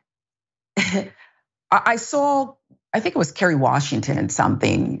that I saw, I think it was Kerry Washington in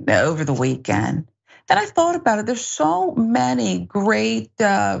something over the weekend. And I thought about it, there's so many great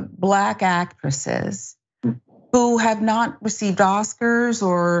Black actresses who have not received Oscars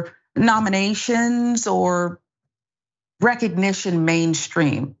or nominations or recognition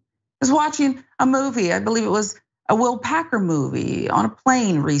mainstream. I was watching a movie, I believe it was a Will Packer movie on a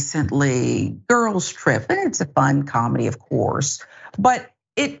plane recently, Girls Trip. It's a fun comedy, of course, but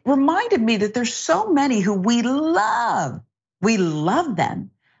it reminded me that there's so many who we love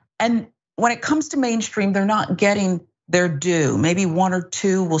them. And when it comes to mainstream, they're not getting their due. Maybe one or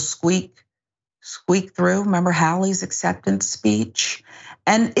two will squeak through. Remember Hallie's acceptance speech?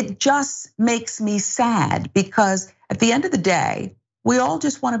 And it just makes me sad, because at the end of the day, we all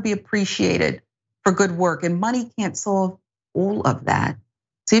just want to be appreciated for good work, and money can't solve all of that.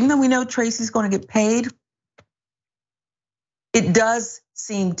 So even though we know Tracy's going to get paid, it does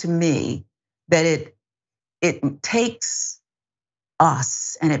seem to me that it takes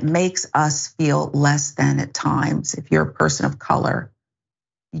us and it makes us feel less than at times. If you're a person of color,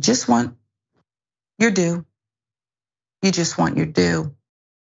 you just want your due. You just want your due.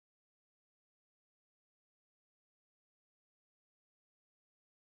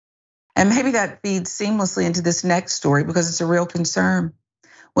 And maybe that feeds seamlessly into this next story, because it's a real concern.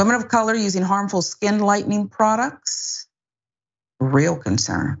 Women of color using harmful skin lightening products, real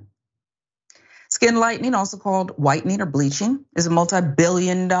concern. Skin lightening, also called whitening or bleaching, is a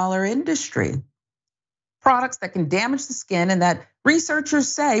multi-billion-dollar industry. Products that can damage the skin and that researchers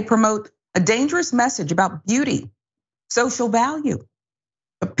say promote a dangerous message about beauty, social value.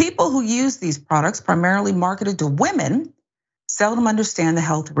 But people who use these products, primarily marketed to women, seldom understand the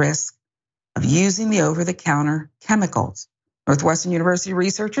health risks of using the over-the-counter chemicals. Northwestern University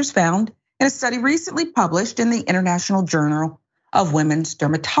researchers found in a study recently published in the International Journal of Women's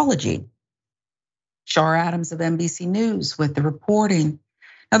Dermatology. Shar Adams of NBC News with the reporting.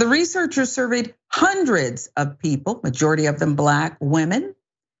 Now, the researchers surveyed hundreds of people, majority of them Black women.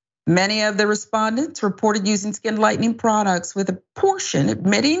 Many of the respondents reported using skin lightening products, with a portion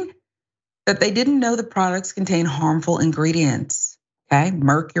admitting that they didn't know the products contain harmful ingredients. okay?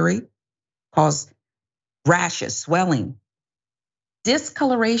 Mercury cause rashes, swelling,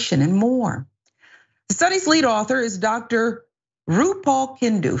 discoloration, and more. The study's lead author is Dr. Rupal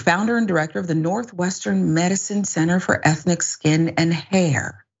Kindu, founder and director of the Northwestern Medicine Center for Ethnic Skin and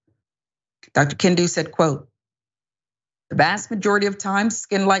Hair. Dr. Kindu said, quote, "The vast majority of times,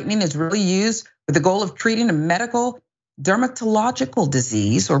 skin lightening is really used with the goal of treating a medical dermatological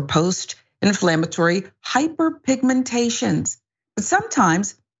disease or post-inflammatory hyperpigmentations. But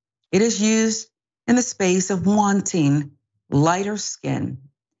sometimes it is used in the space of wanting lighter skin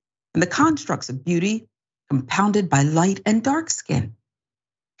and the constructs of beauty compounded by light and dark skin."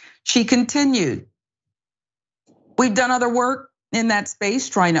 She continued, "We've done other work in that space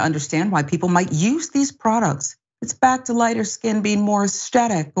trying to understand why people might use these products. It's back to lighter skin being more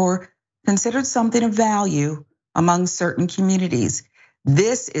aesthetic or considered something of value among certain communities.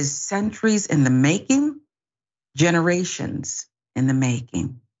 This is centuries in the making, generations in the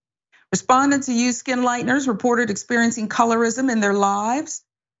making." Respondents who use skin lighteners reported experiencing colorism in their lives.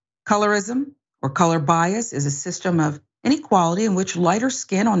 Colorism or color bias is a system of inequality in which lighter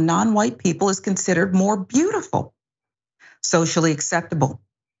skin on non-white people is considered more beautiful, socially acceptable,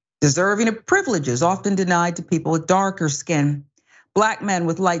 deserving of privileges often denied to people with darker skin. Black men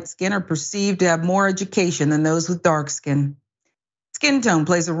with light skin are perceived to have more education than those with dark skin. Skin tone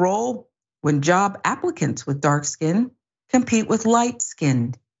plays a role when job applicants with dark skin compete with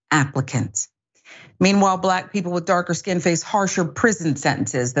light-skinned applicants. Meanwhile, Black people with darker skin face harsher prison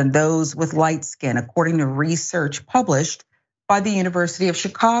sentences than those with light skin, according to research published by the University of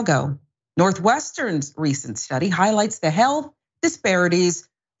Chicago. Northwestern's recent study highlights the health disparities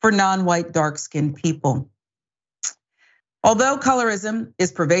for non-white dark-skinned people. Although colorism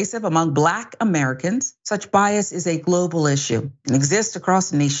is pervasive among Black Americans, such bias is a global issue and exists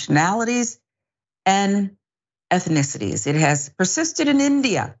across nationalities and ethnicities. It has persisted in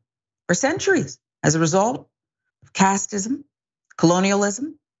India for centuries as a result of casteism,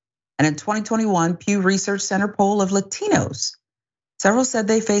 colonialism, and in 2021 Pew Research Center poll of Latinos, several said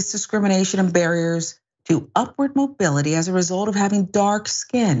they face discrimination and barriers to upward mobility as a result of having dark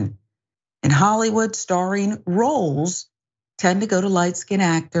skin. In Hollywood, starring roles tend to go to light-skinned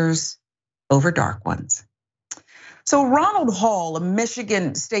actors over dark ones. So Ronald Hall, a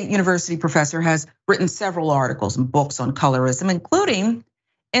Michigan State University professor, has written several articles and books on colorism, including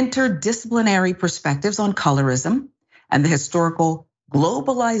Interdisciplinary Perspectives on Colorism and the Historical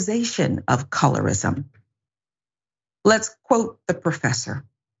Globalization of Colorism. Let's quote the professor.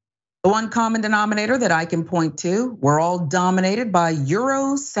 "The one common denominator that I can point to, we're all dominated by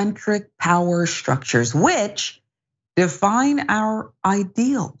Eurocentric power structures, which define our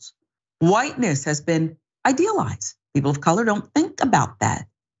ideals. Whiteness has been idealized. People of color don't think about that.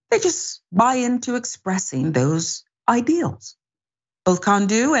 They just buy into expressing those ideals." Both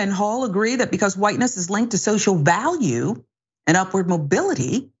Kindu and Hall agree that because whiteness is linked to social value and upward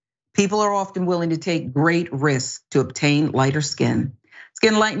mobility, people are often willing to take great risks to obtain lighter skin.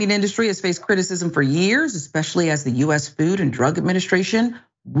 Skin lightening industry has faced criticism for years, especially as the US Food and Drug Administration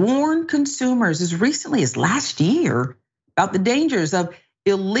warned consumers as recently as last year about the dangers of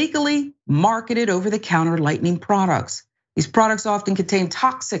illegally marketed over-the-counter lightening products. These products often contain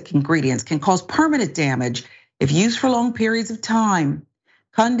toxic ingredients, can cause permanent damage if used for long periods of time.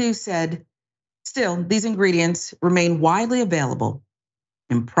 Kindu said, still, these ingredients remain widely available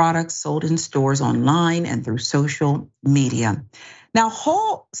in products sold in stores online and through social media. Now,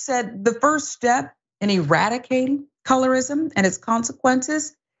 Hall said the first step in eradicating colorism and its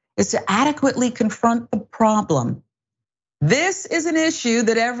consequences is to adequately confront the problem. This is an issue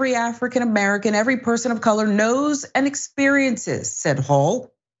that every African American, every person of color knows and experiences, said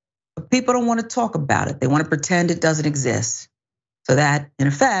Hall. But people don't want to talk about it. They want to pretend it doesn't exist. So that, in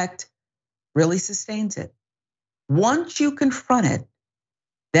effect, really sustains it. Once you confront it,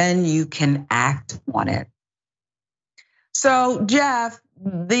 then you can act on it. So, Jeff,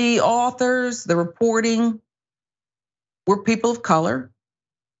 the authors, the reporting, we're people of color,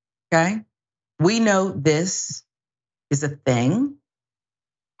 okay? We know this is a thing.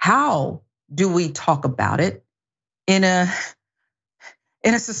 How do we talk about it in a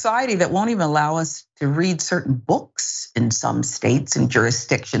society that won't even allow us to read certain books in some states and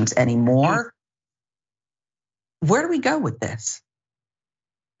jurisdictions anymore? Where do we go with this?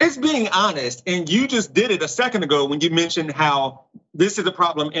 It's being honest, and you just did it a second ago when you mentioned how this is a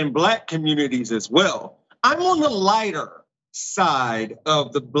problem in Black communities as well. I'm on the lighter side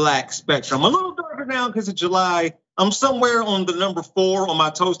of the Black spectrum, a little darker now because of July. I'm somewhere on the number 4 on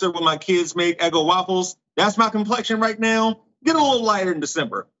my toaster when my kids make Eggo waffles. That's my complexion right now. Get a little lighter in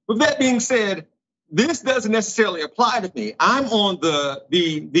December. With that being said, this doesn't necessarily apply to me. I'm on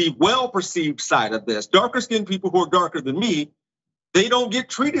the well-perceived side of this. Darker skinned people who are darker than me, they don't get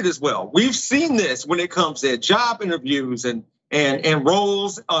treated as well. We've seen this when it comes to job interviews and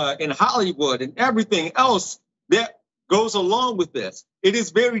roles in Hollywood and everything else that goes along with this. It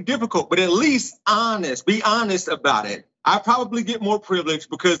is very difficult, but at least be honest about it. I probably get more privilege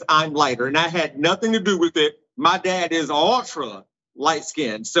because I'm lighter, and I had nothing to do with it. My dad is ultra light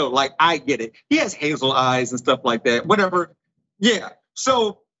skinned, so like I get it. He has hazel eyes and stuff like that, whatever. Yeah,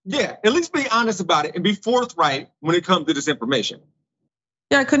 so yeah, at least be honest about it and be forthright when it comes to this information.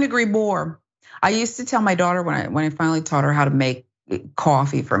 Yeah, I couldn't agree more. I used to tell my daughter when I finally taught her how to make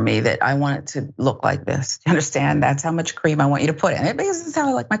coffee for me that I want it to look like this. You understand? That's how much cream I want you to put in it because it's how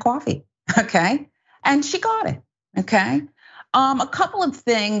I like my coffee. Okay, and she got it. Okay, a couple of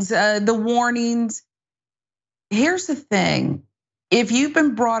things. The warnings. Here's the thing. If you've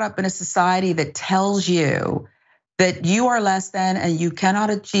been brought up in a society that tells you that you are less than and you cannot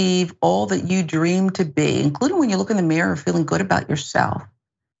achieve all that you dream to be, including when you look in the mirror feeling good about yourself,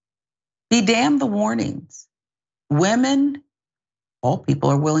 be damned the warnings. Women, all people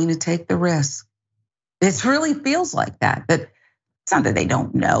are willing to take the risk. It really feels like that. That it's not that they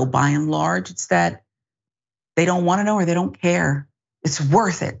don't know by and large, it's that they don't want to know or they don't care. It's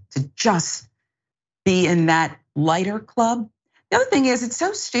worth it to just be in that lighter club. The other thing is, it's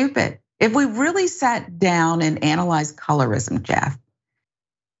so stupid. If we really sat down and analyzed colorism, Jeff,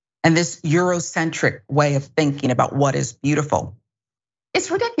 and this Eurocentric way of thinking about what is beautiful,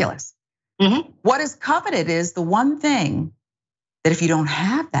 it's ridiculous. What is coveted is the one thing that if you don't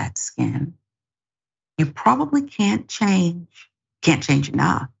have that skin, you probably can't change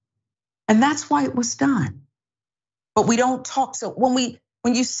enough. And that's why it was done. But we don't talk. So when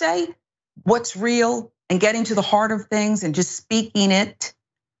you say what's real and getting to the heart of things and just speaking it,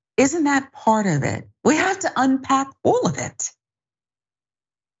 isn't that part of it? We have to unpack all of it.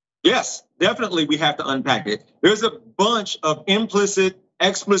 Yes, definitely we have to unpack it. There's a bunch of implicit,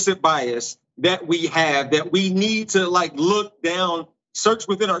 explicit bias that we have that we need to like look down, search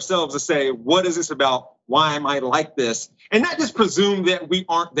within ourselves to say, what is this about? Why am I like this? And not just presume that we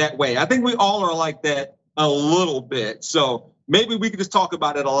aren't that way. I think we all are like that a little bit. So maybe we could just talk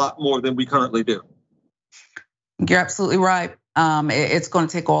about it a lot more than we currently do. You're absolutely right. It's going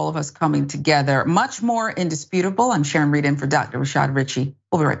to take all of us coming together. Much more indisputable. I'm Sharon Reed in for Dr. Rashad Ritchie.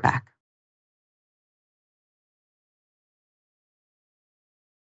 We'll be right back.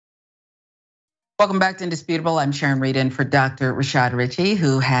 Welcome back to Indisputable. I'm Sharon Reed in for Dr. Rashad Ritchie,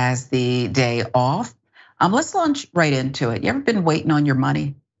 who has the day off. Let's launch right into it. You ever been waiting on your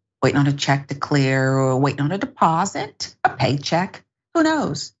money? Waiting on a check to clear or waiting on a deposit, a paycheck? Who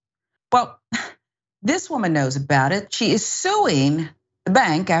knows? Well, this woman knows about it. She is suing the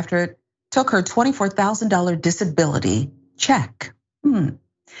bank after it took her $24,000 disability check. In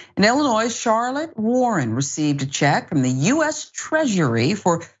Illinois, Charlotte Warren received a check from the US Treasury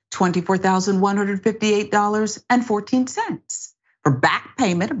for $24,158.14 for back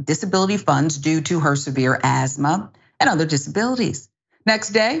payment of disability funds due to her severe asthma and other disabilities. Next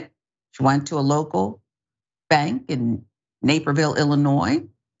day, she went to a local bank in Naperville, Illinois.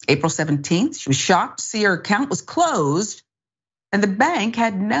 April 17th, she was shocked to see her account was closed and the bank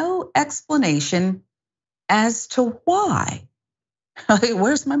had no explanation as to why.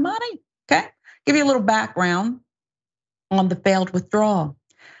 Where's my money? Okay, give you a little background on the failed withdrawal.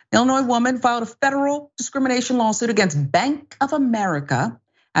 The Illinois woman filed a federal discrimination lawsuit against Bank of America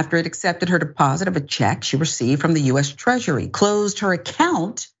after it accepted her deposit of a check she received from the US Treasury, closed her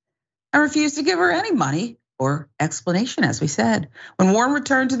account, and refused to give her any money or explanation, as we said. When Warren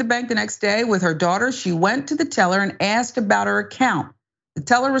returned to the bank the next day with her daughter, she went to the teller and asked about her account. The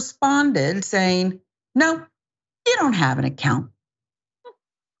teller responded saying, "No, you don't have an account."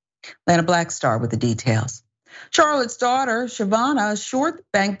 Lana Blackstar with the details. Charlotte's daughter, Shavana, assured the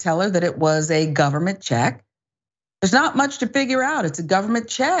bank teller that it was a government check. There's not much to figure out. It's a government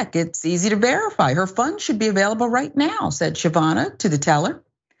check. It's easy to verify. Her funds should be available right now, said Shavana to the teller.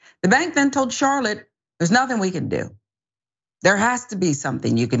 The bank then told Charlotte, "There's nothing we can do." "There has to be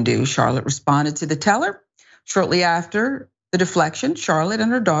something you can do," Charlotte responded to the teller. Shortly after the deflection, Charlotte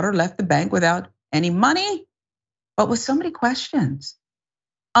and her daughter left the bank without any money, but with so many questions.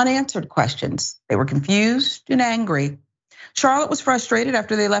 Unanswered questions. They were confused and angry. Charlotte was frustrated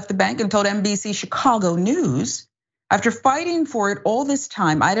after they left the bank and told NBC Chicago News, "After fighting for it all this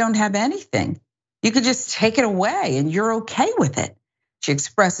time, I don't have anything. You could just take it away and you're okay with it." She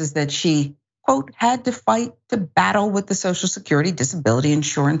expresses that she, quote, "had to fight to battle with the Social Security Disability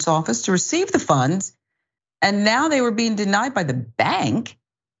Insurance Office to receive the funds. And now they were being denied by the bank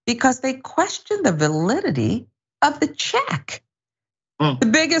because they questioned the validity of the check. The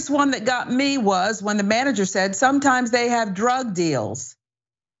biggest one that got me was when the manager said sometimes they have drug deals.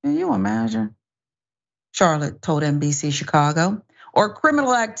 Can you imagine? Charlotte told NBC Chicago. Or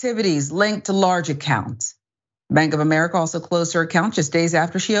criminal activities linked to large accounts. Bank of America also closed her account just days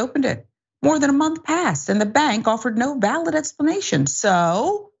after she opened it. More than a month passed and the bank offered no valid explanation.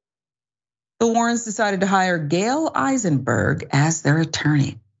 So the Warrens decided to hire Gail Eisenberg as their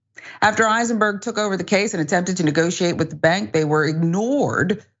attorney. After Eisenberg took over the case and attempted to negotiate with the bank, they were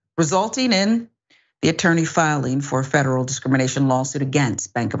ignored, resulting in the attorney filing for a federal discrimination lawsuit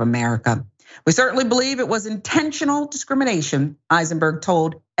against Bank of America. We certainly believe it was intentional discrimination, Eisenberg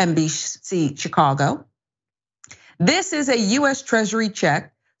told NBC Chicago. This is a US Treasury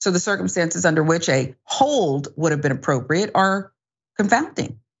check, so the circumstances under which a hold would have been appropriate are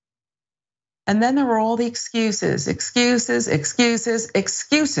confounding. And then there were all the excuses for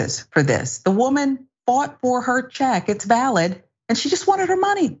this. The woman fought for her check, it's valid, and she just wanted her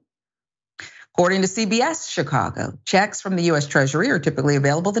money. According to CBS Chicago, checks from the US Treasury are typically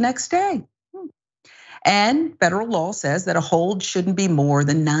available the next day. And federal law says that a hold shouldn't be more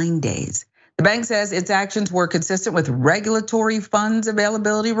than 9 days. The bank says its actions were consistent with regulatory funds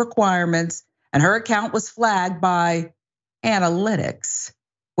availability requirements, and her account was flagged by analytics,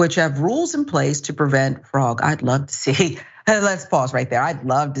 which have rules in place to prevent fraud. I'd love to see, let's pause right there. I'd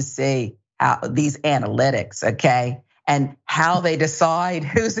love to see how these analytics, okay? And how they decide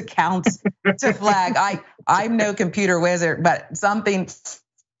whose accounts to flag. I'm no computer wizard, but something,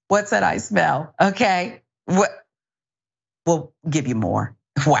 what's that I smell, okay? We'll give you more.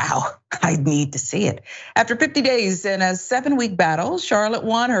 Wow, I need to see it. After 50 days in a 7-week battle, Charlotte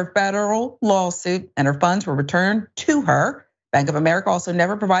won her federal lawsuit and her funds were returned to her. Bank of America also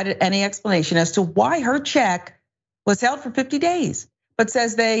never provided any explanation as to why her check was held for 50 days, but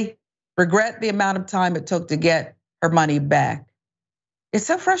says they regret the amount of time it took to get her money back. It's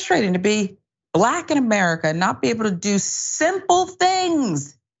so frustrating to be Black in America and not be able to do simple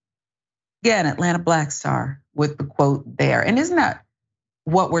things. Again, Atlanta Black Star with the quote there. And isn't that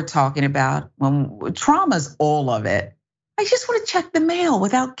what we're talking about? When trauma's all of it. I just want to check the mail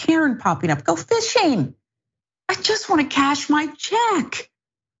without Karen popping up. Go fishing. I just want to cash my check.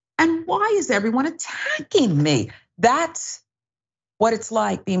 And why is everyone attacking me? That's what it's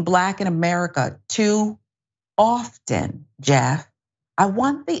like being Black in America too often, Jeff. I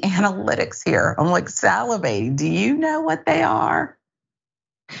want the analytics here. I'm like salivating. Do you know what they are?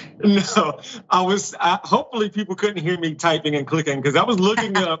 No, hopefully people couldn't hear me typing and clicking because I was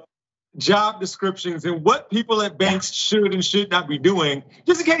looking up job descriptions and what people at banks should and should not be doing,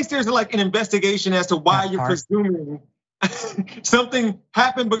 just in case there's like an investigation as to why you're presuming something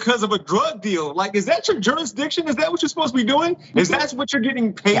happened because of a drug deal. Like, is that your jurisdiction? Is that what you're supposed to be doing? Is that what you're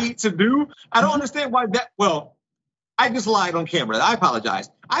getting paid to do? I don't understand why that, well, I just lied on camera. I apologize.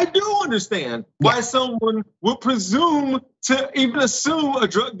 I do understand why someone would presume to even assume a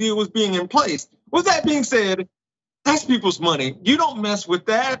drug deal was being in place. With that being said, that's people's money. You don't mess with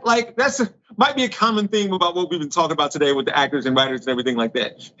that. Like might be a common theme about what we've been talking about today with the actors and writers and everything like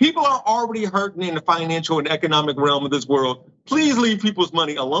that. People are already hurting in the financial and economic realm of this world. Please leave people's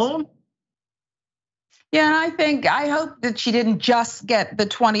money alone. Yeah, and I hope that she didn't just get the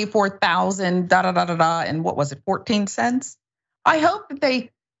 24,000 and what was it, 14 cents? I hope that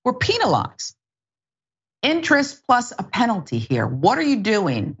they were penalized. Interest plus a penalty here. What are you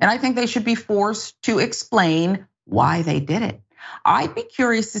doing? And I think they should be forced to explain why they did it. I'd be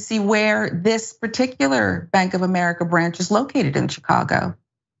curious to see where this particular Bank of America branch is located in Chicago.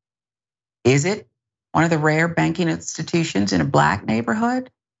 Is it one of the rare banking institutions in a Black neighborhood?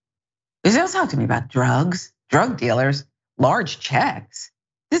 Don't talk to me about drugs, drug dealers, large checks.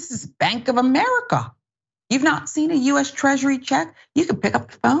 This is Bank of America. You've not seen a US Treasury check? You can pick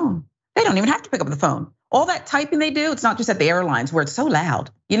up the phone. They don't even have to pick up the phone. All that typing they do, it's not just at the airlines where it's so loud.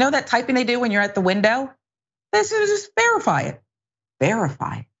 You know that typing they do when you're at the window? This is just verify it.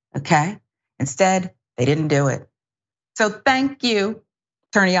 Verify it, okay? Instead, they didn't do it. So thank you,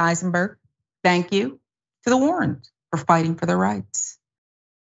 Attorney Eisenberg. Thank you to the Warrens for fighting for their rights.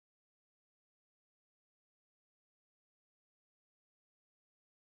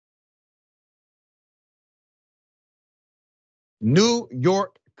 New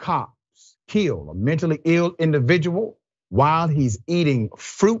York cops kill a mentally ill individual while he's eating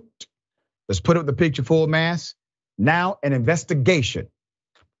fruit. Let's put up the picture full mass. Now an investigation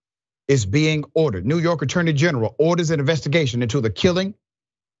is being ordered. New York Attorney General orders an investigation into the killing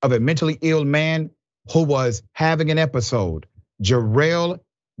of a mentally ill man who was having an episode. Jarrell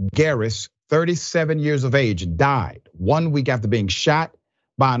Garris, 37 years of age, died 1 week after being shot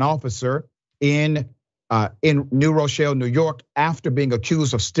by an officer in New Rochelle, New York, after being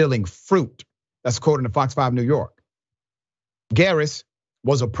accused of stealing fruit. That's according to Fox 5 New York. Garris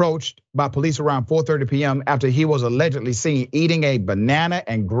was approached by police around 4:30 p.m. after he was allegedly seen eating a banana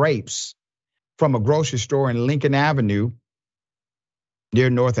and grapes from a grocery store in Lincoln Avenue,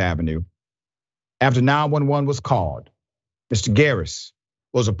 near North Avenue. After 911 was called, Mr. Garris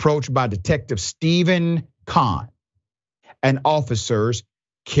was approached by Detective Stephen Kahn and officers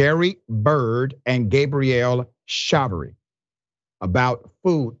Carrie Bird and Gabrielle Chavery about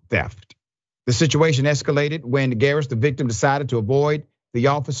food theft. The situation escalated when Garris, the victim, decided to avoid the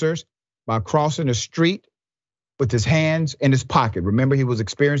officers by crossing the street with his hands in his pocket. Remember, he was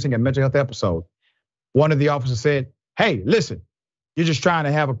experiencing a mental health episode. One of the officers said, "Hey, listen, we're just trying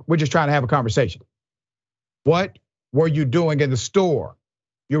to have a conversation. What were you doing in the store?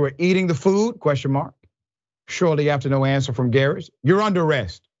 You were eating the food?" ? Shortly after no answer from Garris, "You're under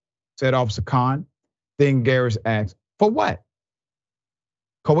arrest," said Officer Khan. Then Garris asked, "For what?"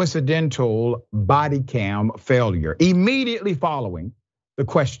 Coincidental body cam failure. Immediately following the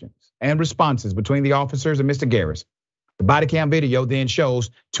questions and responses between the officers and Mr. Garris, the body cam video then shows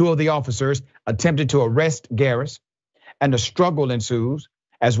two of the officers attempted to arrest Garris, and a struggle ensues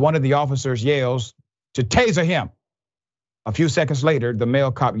as one of the officers yells to taser him. A few seconds later, the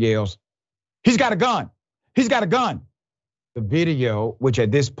male cop yells, "He's got a gun, he's got a gun." The video, which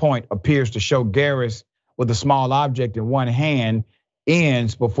at this point appears to show Garris with a small object in one hand,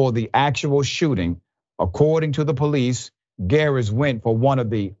 ends before the actual shooting. According to the police, Garris went for one of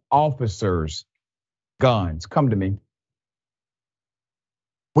the officers' guns. Come to me.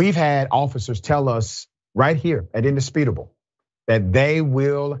 We've had officers tell us right here at Indisputable that they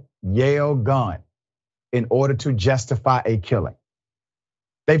will yell gun in order to justify a killing.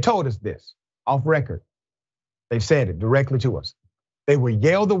 They've told us this off record. They've said it directly to us. They will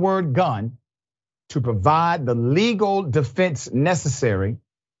yell the word gun to provide the legal defense necessary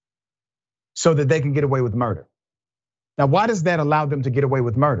so that they can get away with murder. Now, why does that allow them to get away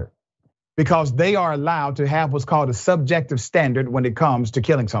with murder? Because they are allowed to have what's called a subjective standard when it comes to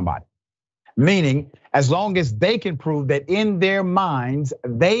killing somebody. Meaning, as long as they can prove that in their minds,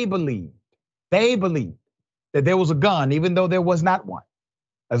 they believe that there was a gun, even though there was not one.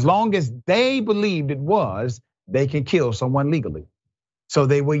 As long as they believed it was, they can kill someone legally. So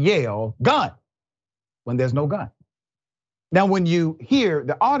they will yell gun when there's no gun. Now, when you hear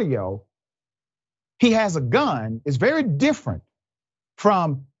the audio, he has a gun, is very different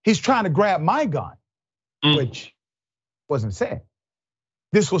from he's trying to grab my gun, which wasn't said.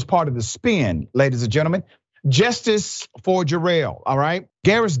 This was part of the spin, ladies and gentlemen. Justice for Jarrell, all right?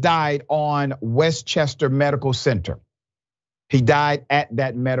 Garris died on Westchester Medical Center. He died at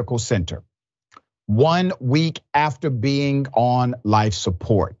that medical center 1 week after being on life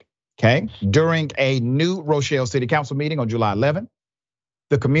support, okay? During a New Rochelle City Council meeting on July 11th,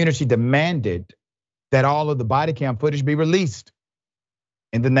 the community demanded that all of the body cam footage be released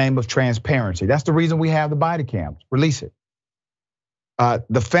in the name of transparency. That's the reason we have the body cams, release it.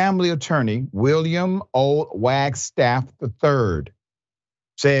 The family attorney, William O. Wagstaff III,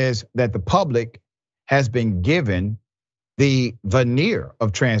 says that the public has been given the veneer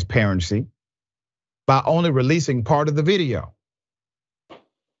of transparency by only releasing part of the video.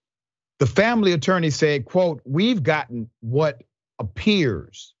 The family attorney said, quote, "We've gotten what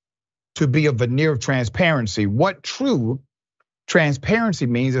appears to be a veneer of transparency. What true transparency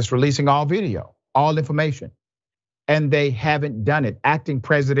means is releasing all video, all information. And they haven't done it." Acting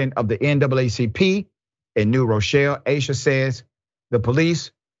president of the NAACP in New Rochelle, Aisha, says the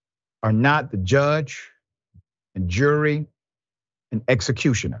police are not the judge and jury and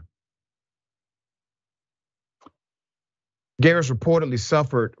executioner. Garris reportedly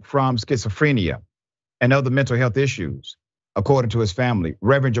suffered from schizophrenia and other mental health issues, according to his family.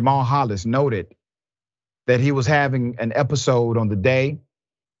 Reverend Jamal Hollis noted that he was having an episode on the day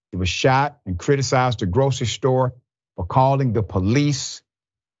he was shot and criticized the grocery store for calling the police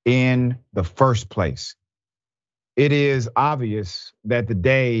in the first place. It is obvious that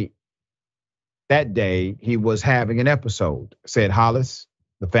that day he was having an episode, said Hollis,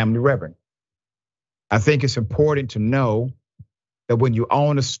 the family reverend. I think it's important to know that when you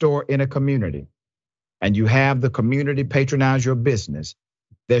own a store in a community and you have the community patronize your business,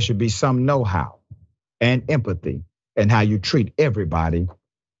 there should be some know-how and empathy in how you treat everybody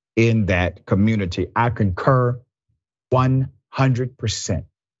in that community. I concur 100%.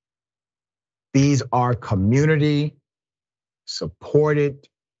 These are community supported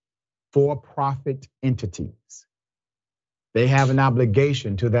for-profit entities. They have an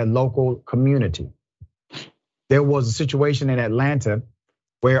obligation to that local community. There was a situation in Atlanta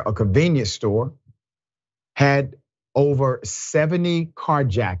where a convenience store had over 70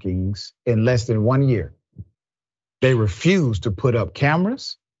 carjackings in less than 1 year. They refused to put up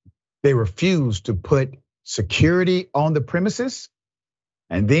cameras. They refused to put security on the premises.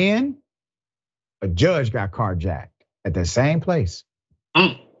 And then a judge got carjacked at the same place.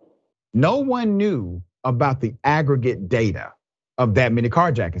 No one knew about the aggregate data of that many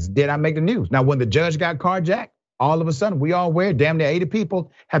carjackings. Did I make the news? Now, when the judge got carjacked, all of a sudden, we all aware damn near 80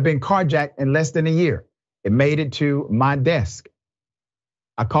 people have been carjacked in less than a year. It made it to my desk.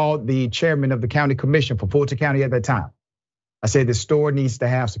 I called the chairman of the county commission for Fulton County at that time. I said the store needs to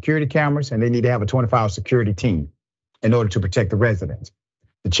have security cameras and they need to have a 24-hour security team in order to protect the residents.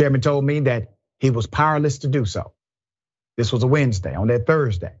 The chairman told me that he was powerless to do so. This was a Wednesday. On that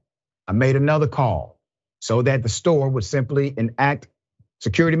Thursday, I made another call so that the store would simply enact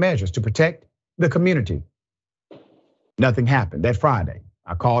security measures to protect the community. Nothing happened. That Friday,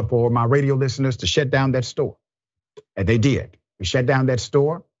 I called for my radio listeners to shut down that store. And they did. We shut down that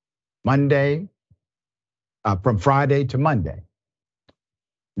store Monday, from Friday to Monday.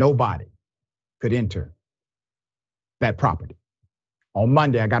 Nobody could enter that property. On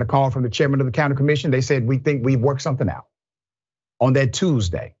Monday, I got a call from the chairman of the county commission. They said, we think we've worked something out. On that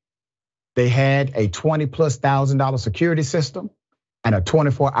Tuesday, they had a $20,000+ security system and a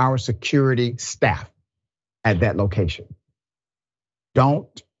 24-hour security staff at that location.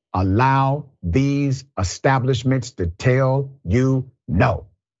 Don't allow these establishments to tell you no.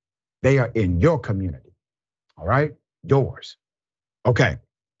 They are in your community, all right? Yours. Okay,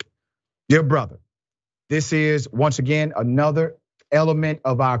 dear brother, this is once again another element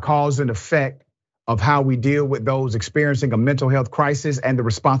of our cause and effect of how we deal with those experiencing a mental health crisis and the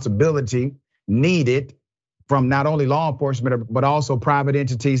responsibility needed from not only law enforcement, but also private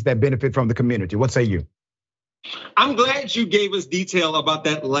entities that benefit from the community. What say you? I'm glad you gave us detail about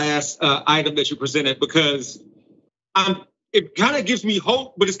that last item that you presented, because it kind of gives me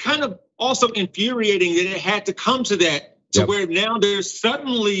hope, but it's kind of also infuriating that it had to come to that, to where now there's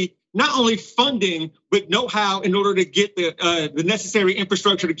suddenly not only funding, but know-how in order to get the necessary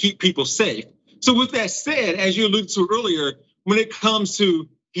infrastructure to keep people safe. So with that said, as you alluded to earlier, when it comes to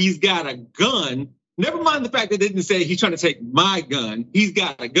he's got a gun, never mind the fact that they didn't say he's trying to take my gun, he's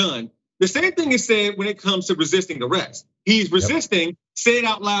got a gun. The same thing is said when it comes to resisting arrest. He's resisting, say it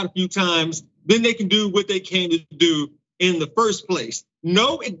out loud a few times, then they can do what they came to do in the first place.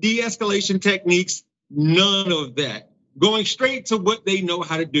 No de-escalation techniques, none of that. Going straight to what they know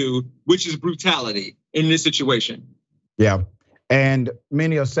how to do, which is brutality in this situation. Yeah, and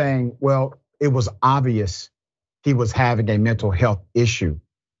many are saying, well, it was obvious he was having a mental health issue.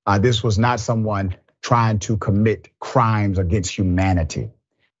 This was not someone trying to commit crimes against humanity.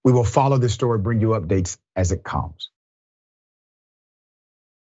 We will follow this story, bring you updates as it comes.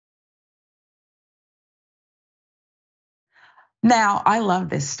 Now, I love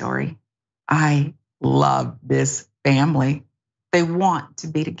this story. I love this family. They want to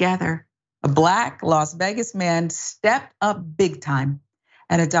be together. A Black Las Vegas man stepped up big time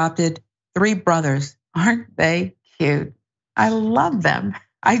and adopted 3 brothers. Aren't they cute? I love them.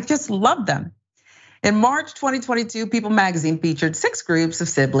 I just love them. In March 2022, People magazine featured 6 groups of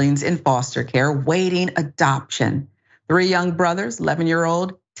siblings in foster care waiting adoption. 3 young brothers,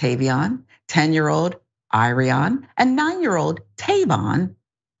 11-year-old Tavion, 10-year-old Irion, and 9-year-old Tavon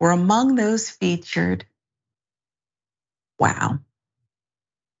were among those featured. Wow.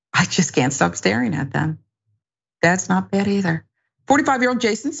 I just can't stop staring at them. That's not bad either. 45-year-old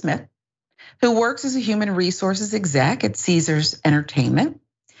Jason Smith, who works as a human resources exec at Caesars Entertainment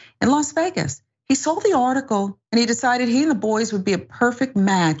in Las Vegas. He saw the article and he decided he and the boys would be a perfect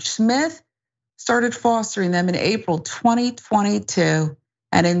match. Smith started fostering them in April 2022.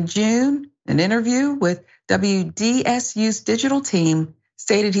 And in June, an interview with WDSU's digital team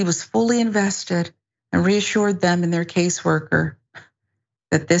stated he was fully invested and reassured them and their caseworker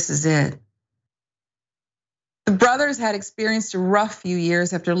that this is it. The brothers had experienced a rough few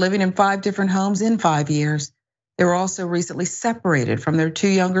years after living in 5 different homes in 5 years. They were also recently separated from their 2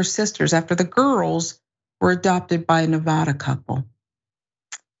 younger sisters after the girls were adopted by a Nevada couple.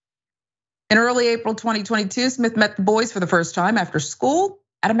 In early April 2022, Smith met the boys for the first time after school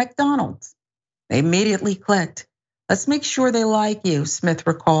at a McDonald's. They immediately clicked. Let's make sure they like you, Smith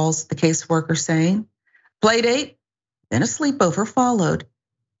recalls the caseworker saying. Playdate, then a sleepover followed.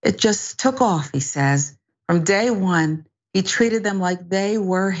 It just took off, he says. From day one, he treated them like they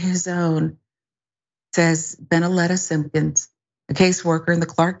were his own, says Benaletta Simpkins, a caseworker in the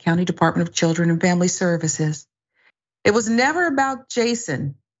Clark County Department of Children and Family Services. It was never about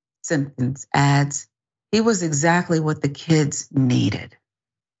Jason, Simpkins adds. He was exactly what the kids needed.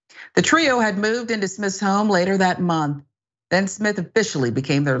 The trio had moved into Smith's home later that month. Then Smith officially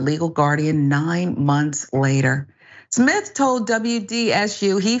became their legal guardian 9 months later. Smith told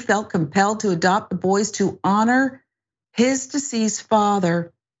WDSU he felt compelled to adopt the boys to honor his deceased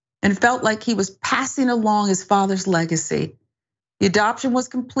father and felt like he was passing along his father's legacy. The adoption was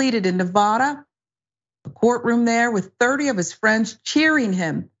completed in Nevada, a courtroom there with 30 of his friends cheering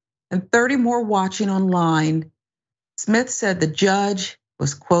him and 30 more watching online. Smith said the judge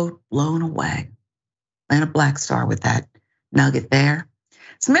was, quote, blown away. And a black star with that nugget there.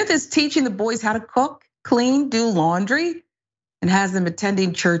 Smith is teaching the boys how to cook, clean, do laundry, and has them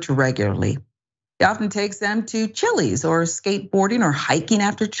attending church regularly. He often takes them to Chili's or skateboarding or hiking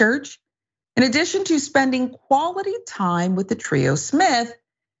after church. In addition to spending quality time with the trio, Smith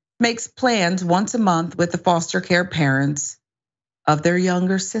makes plans once a month with the foster care parents of their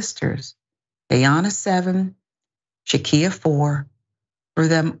younger sisters, Ayana 7, Shakia 4, for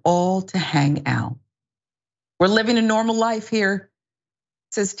them all to hang out. We're living a normal life here,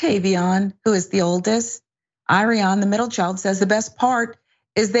 says Tavion, who is the oldest. Ariane, the middle child, says the best part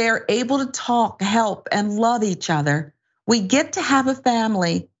is they are able to talk, help, and love each other. We get to have a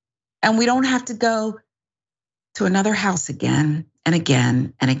family and we don't have to go to another house again and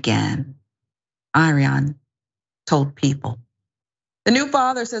again and again. Ariane told People. The new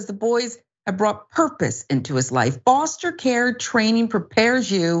father says the boys have brought purpose into his life. Foster care training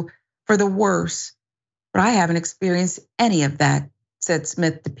prepares you for the worst, but I haven't experienced any of that, said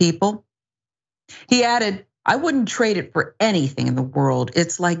Smith to People. He added, I wouldn't trade it for anything in the world.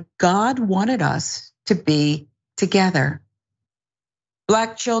 It's like God wanted us to be together.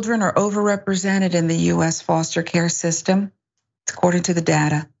 Black children are overrepresented in the US foster care system, according to the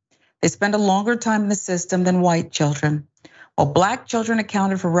data. They spend a longer time in the system than white children. While Black children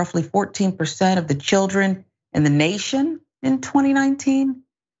accounted for roughly 14% of the children in the nation in 2019,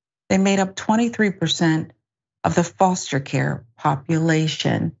 they made up 23% of the foster care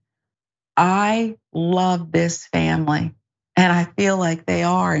population. I love this family, and I feel like they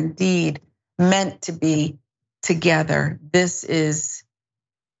are indeed meant to be together. This is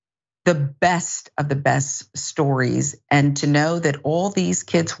the best of the best stories. And to know that all these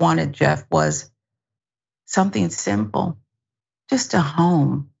kids wanted, Jeff, was something simple, just a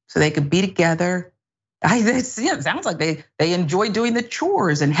home so they could be together. It sounds like they enjoy doing the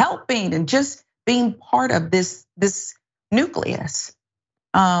chores and helping and just being part of this nucleus.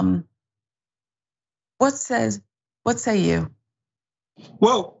 What say you?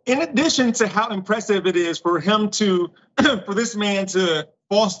 Well, in addition to how impressive it is for him to, for this man to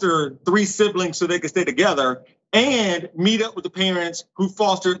foster 3 siblings so they could stay together and meet up with the parents who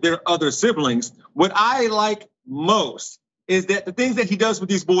fostered their other siblings, what I like most is that the things that he does with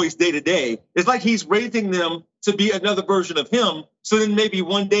these boys day to day, it's like he's raising them to be another version of him. So then maybe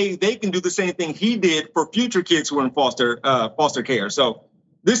one day they can do the same thing he did for future kids who are in foster care. So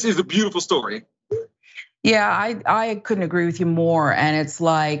this is a beautiful story. Yeah, I couldn't agree with you more. And it's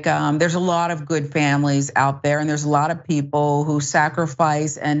like there's a lot of good families out there, and there's a lot of people who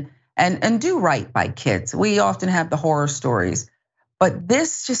sacrifice and do right by kids. We often have the horror stories, but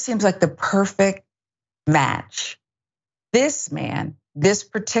this just seems like the perfect match. This man, this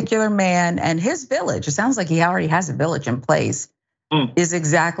particular man, and his village, it sounds like he already has a village in place, is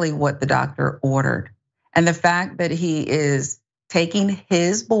exactly what the doctor ordered. And the fact that he is taking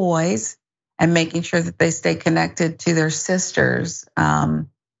his boys and making sure that they stay connected to their sisters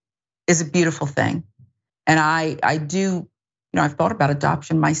is a beautiful thing. And I do, I've thought about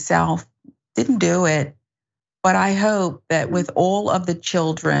adoption myself, didn't do it, but I hope that with all of the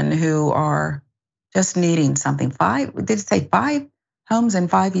children who are just needing something, 5 homes in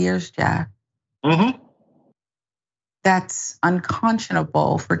 5 years, Jack? That's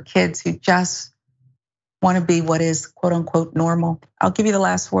unconscionable for kids who just want to be what is quote unquote normal. I'll give you the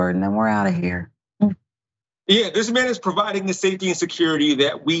last word and then we're out of here. Yeah, this man is providing the safety and security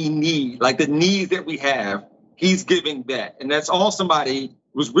that we need, like the needs that we have. He's giving that. And that's all somebody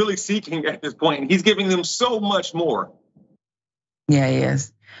was really seeking at this point. And he's giving them so much more. Yeah, he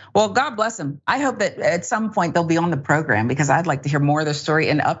is. Well, God bless him. I hope that at some point they'll be on the program because I'd like to hear more of their story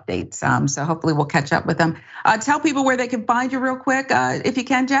and updates. So hopefully we'll catch up with them. Tell people where they can find you real quick, if you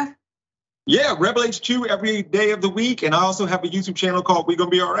can, Jeff. Yeah, Rebel HQ every day of the week. And I also have a YouTube channel called We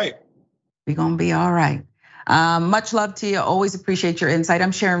Gonna Be All Right. We Gonna Be All Right. Much love to you. Always appreciate your insight.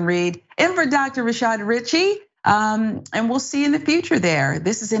 I'm Sharon Reed, in for Dr. Rashad Ritchie. And we'll see you in the future there.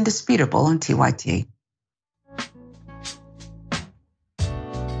 This is Indisputable on TYT.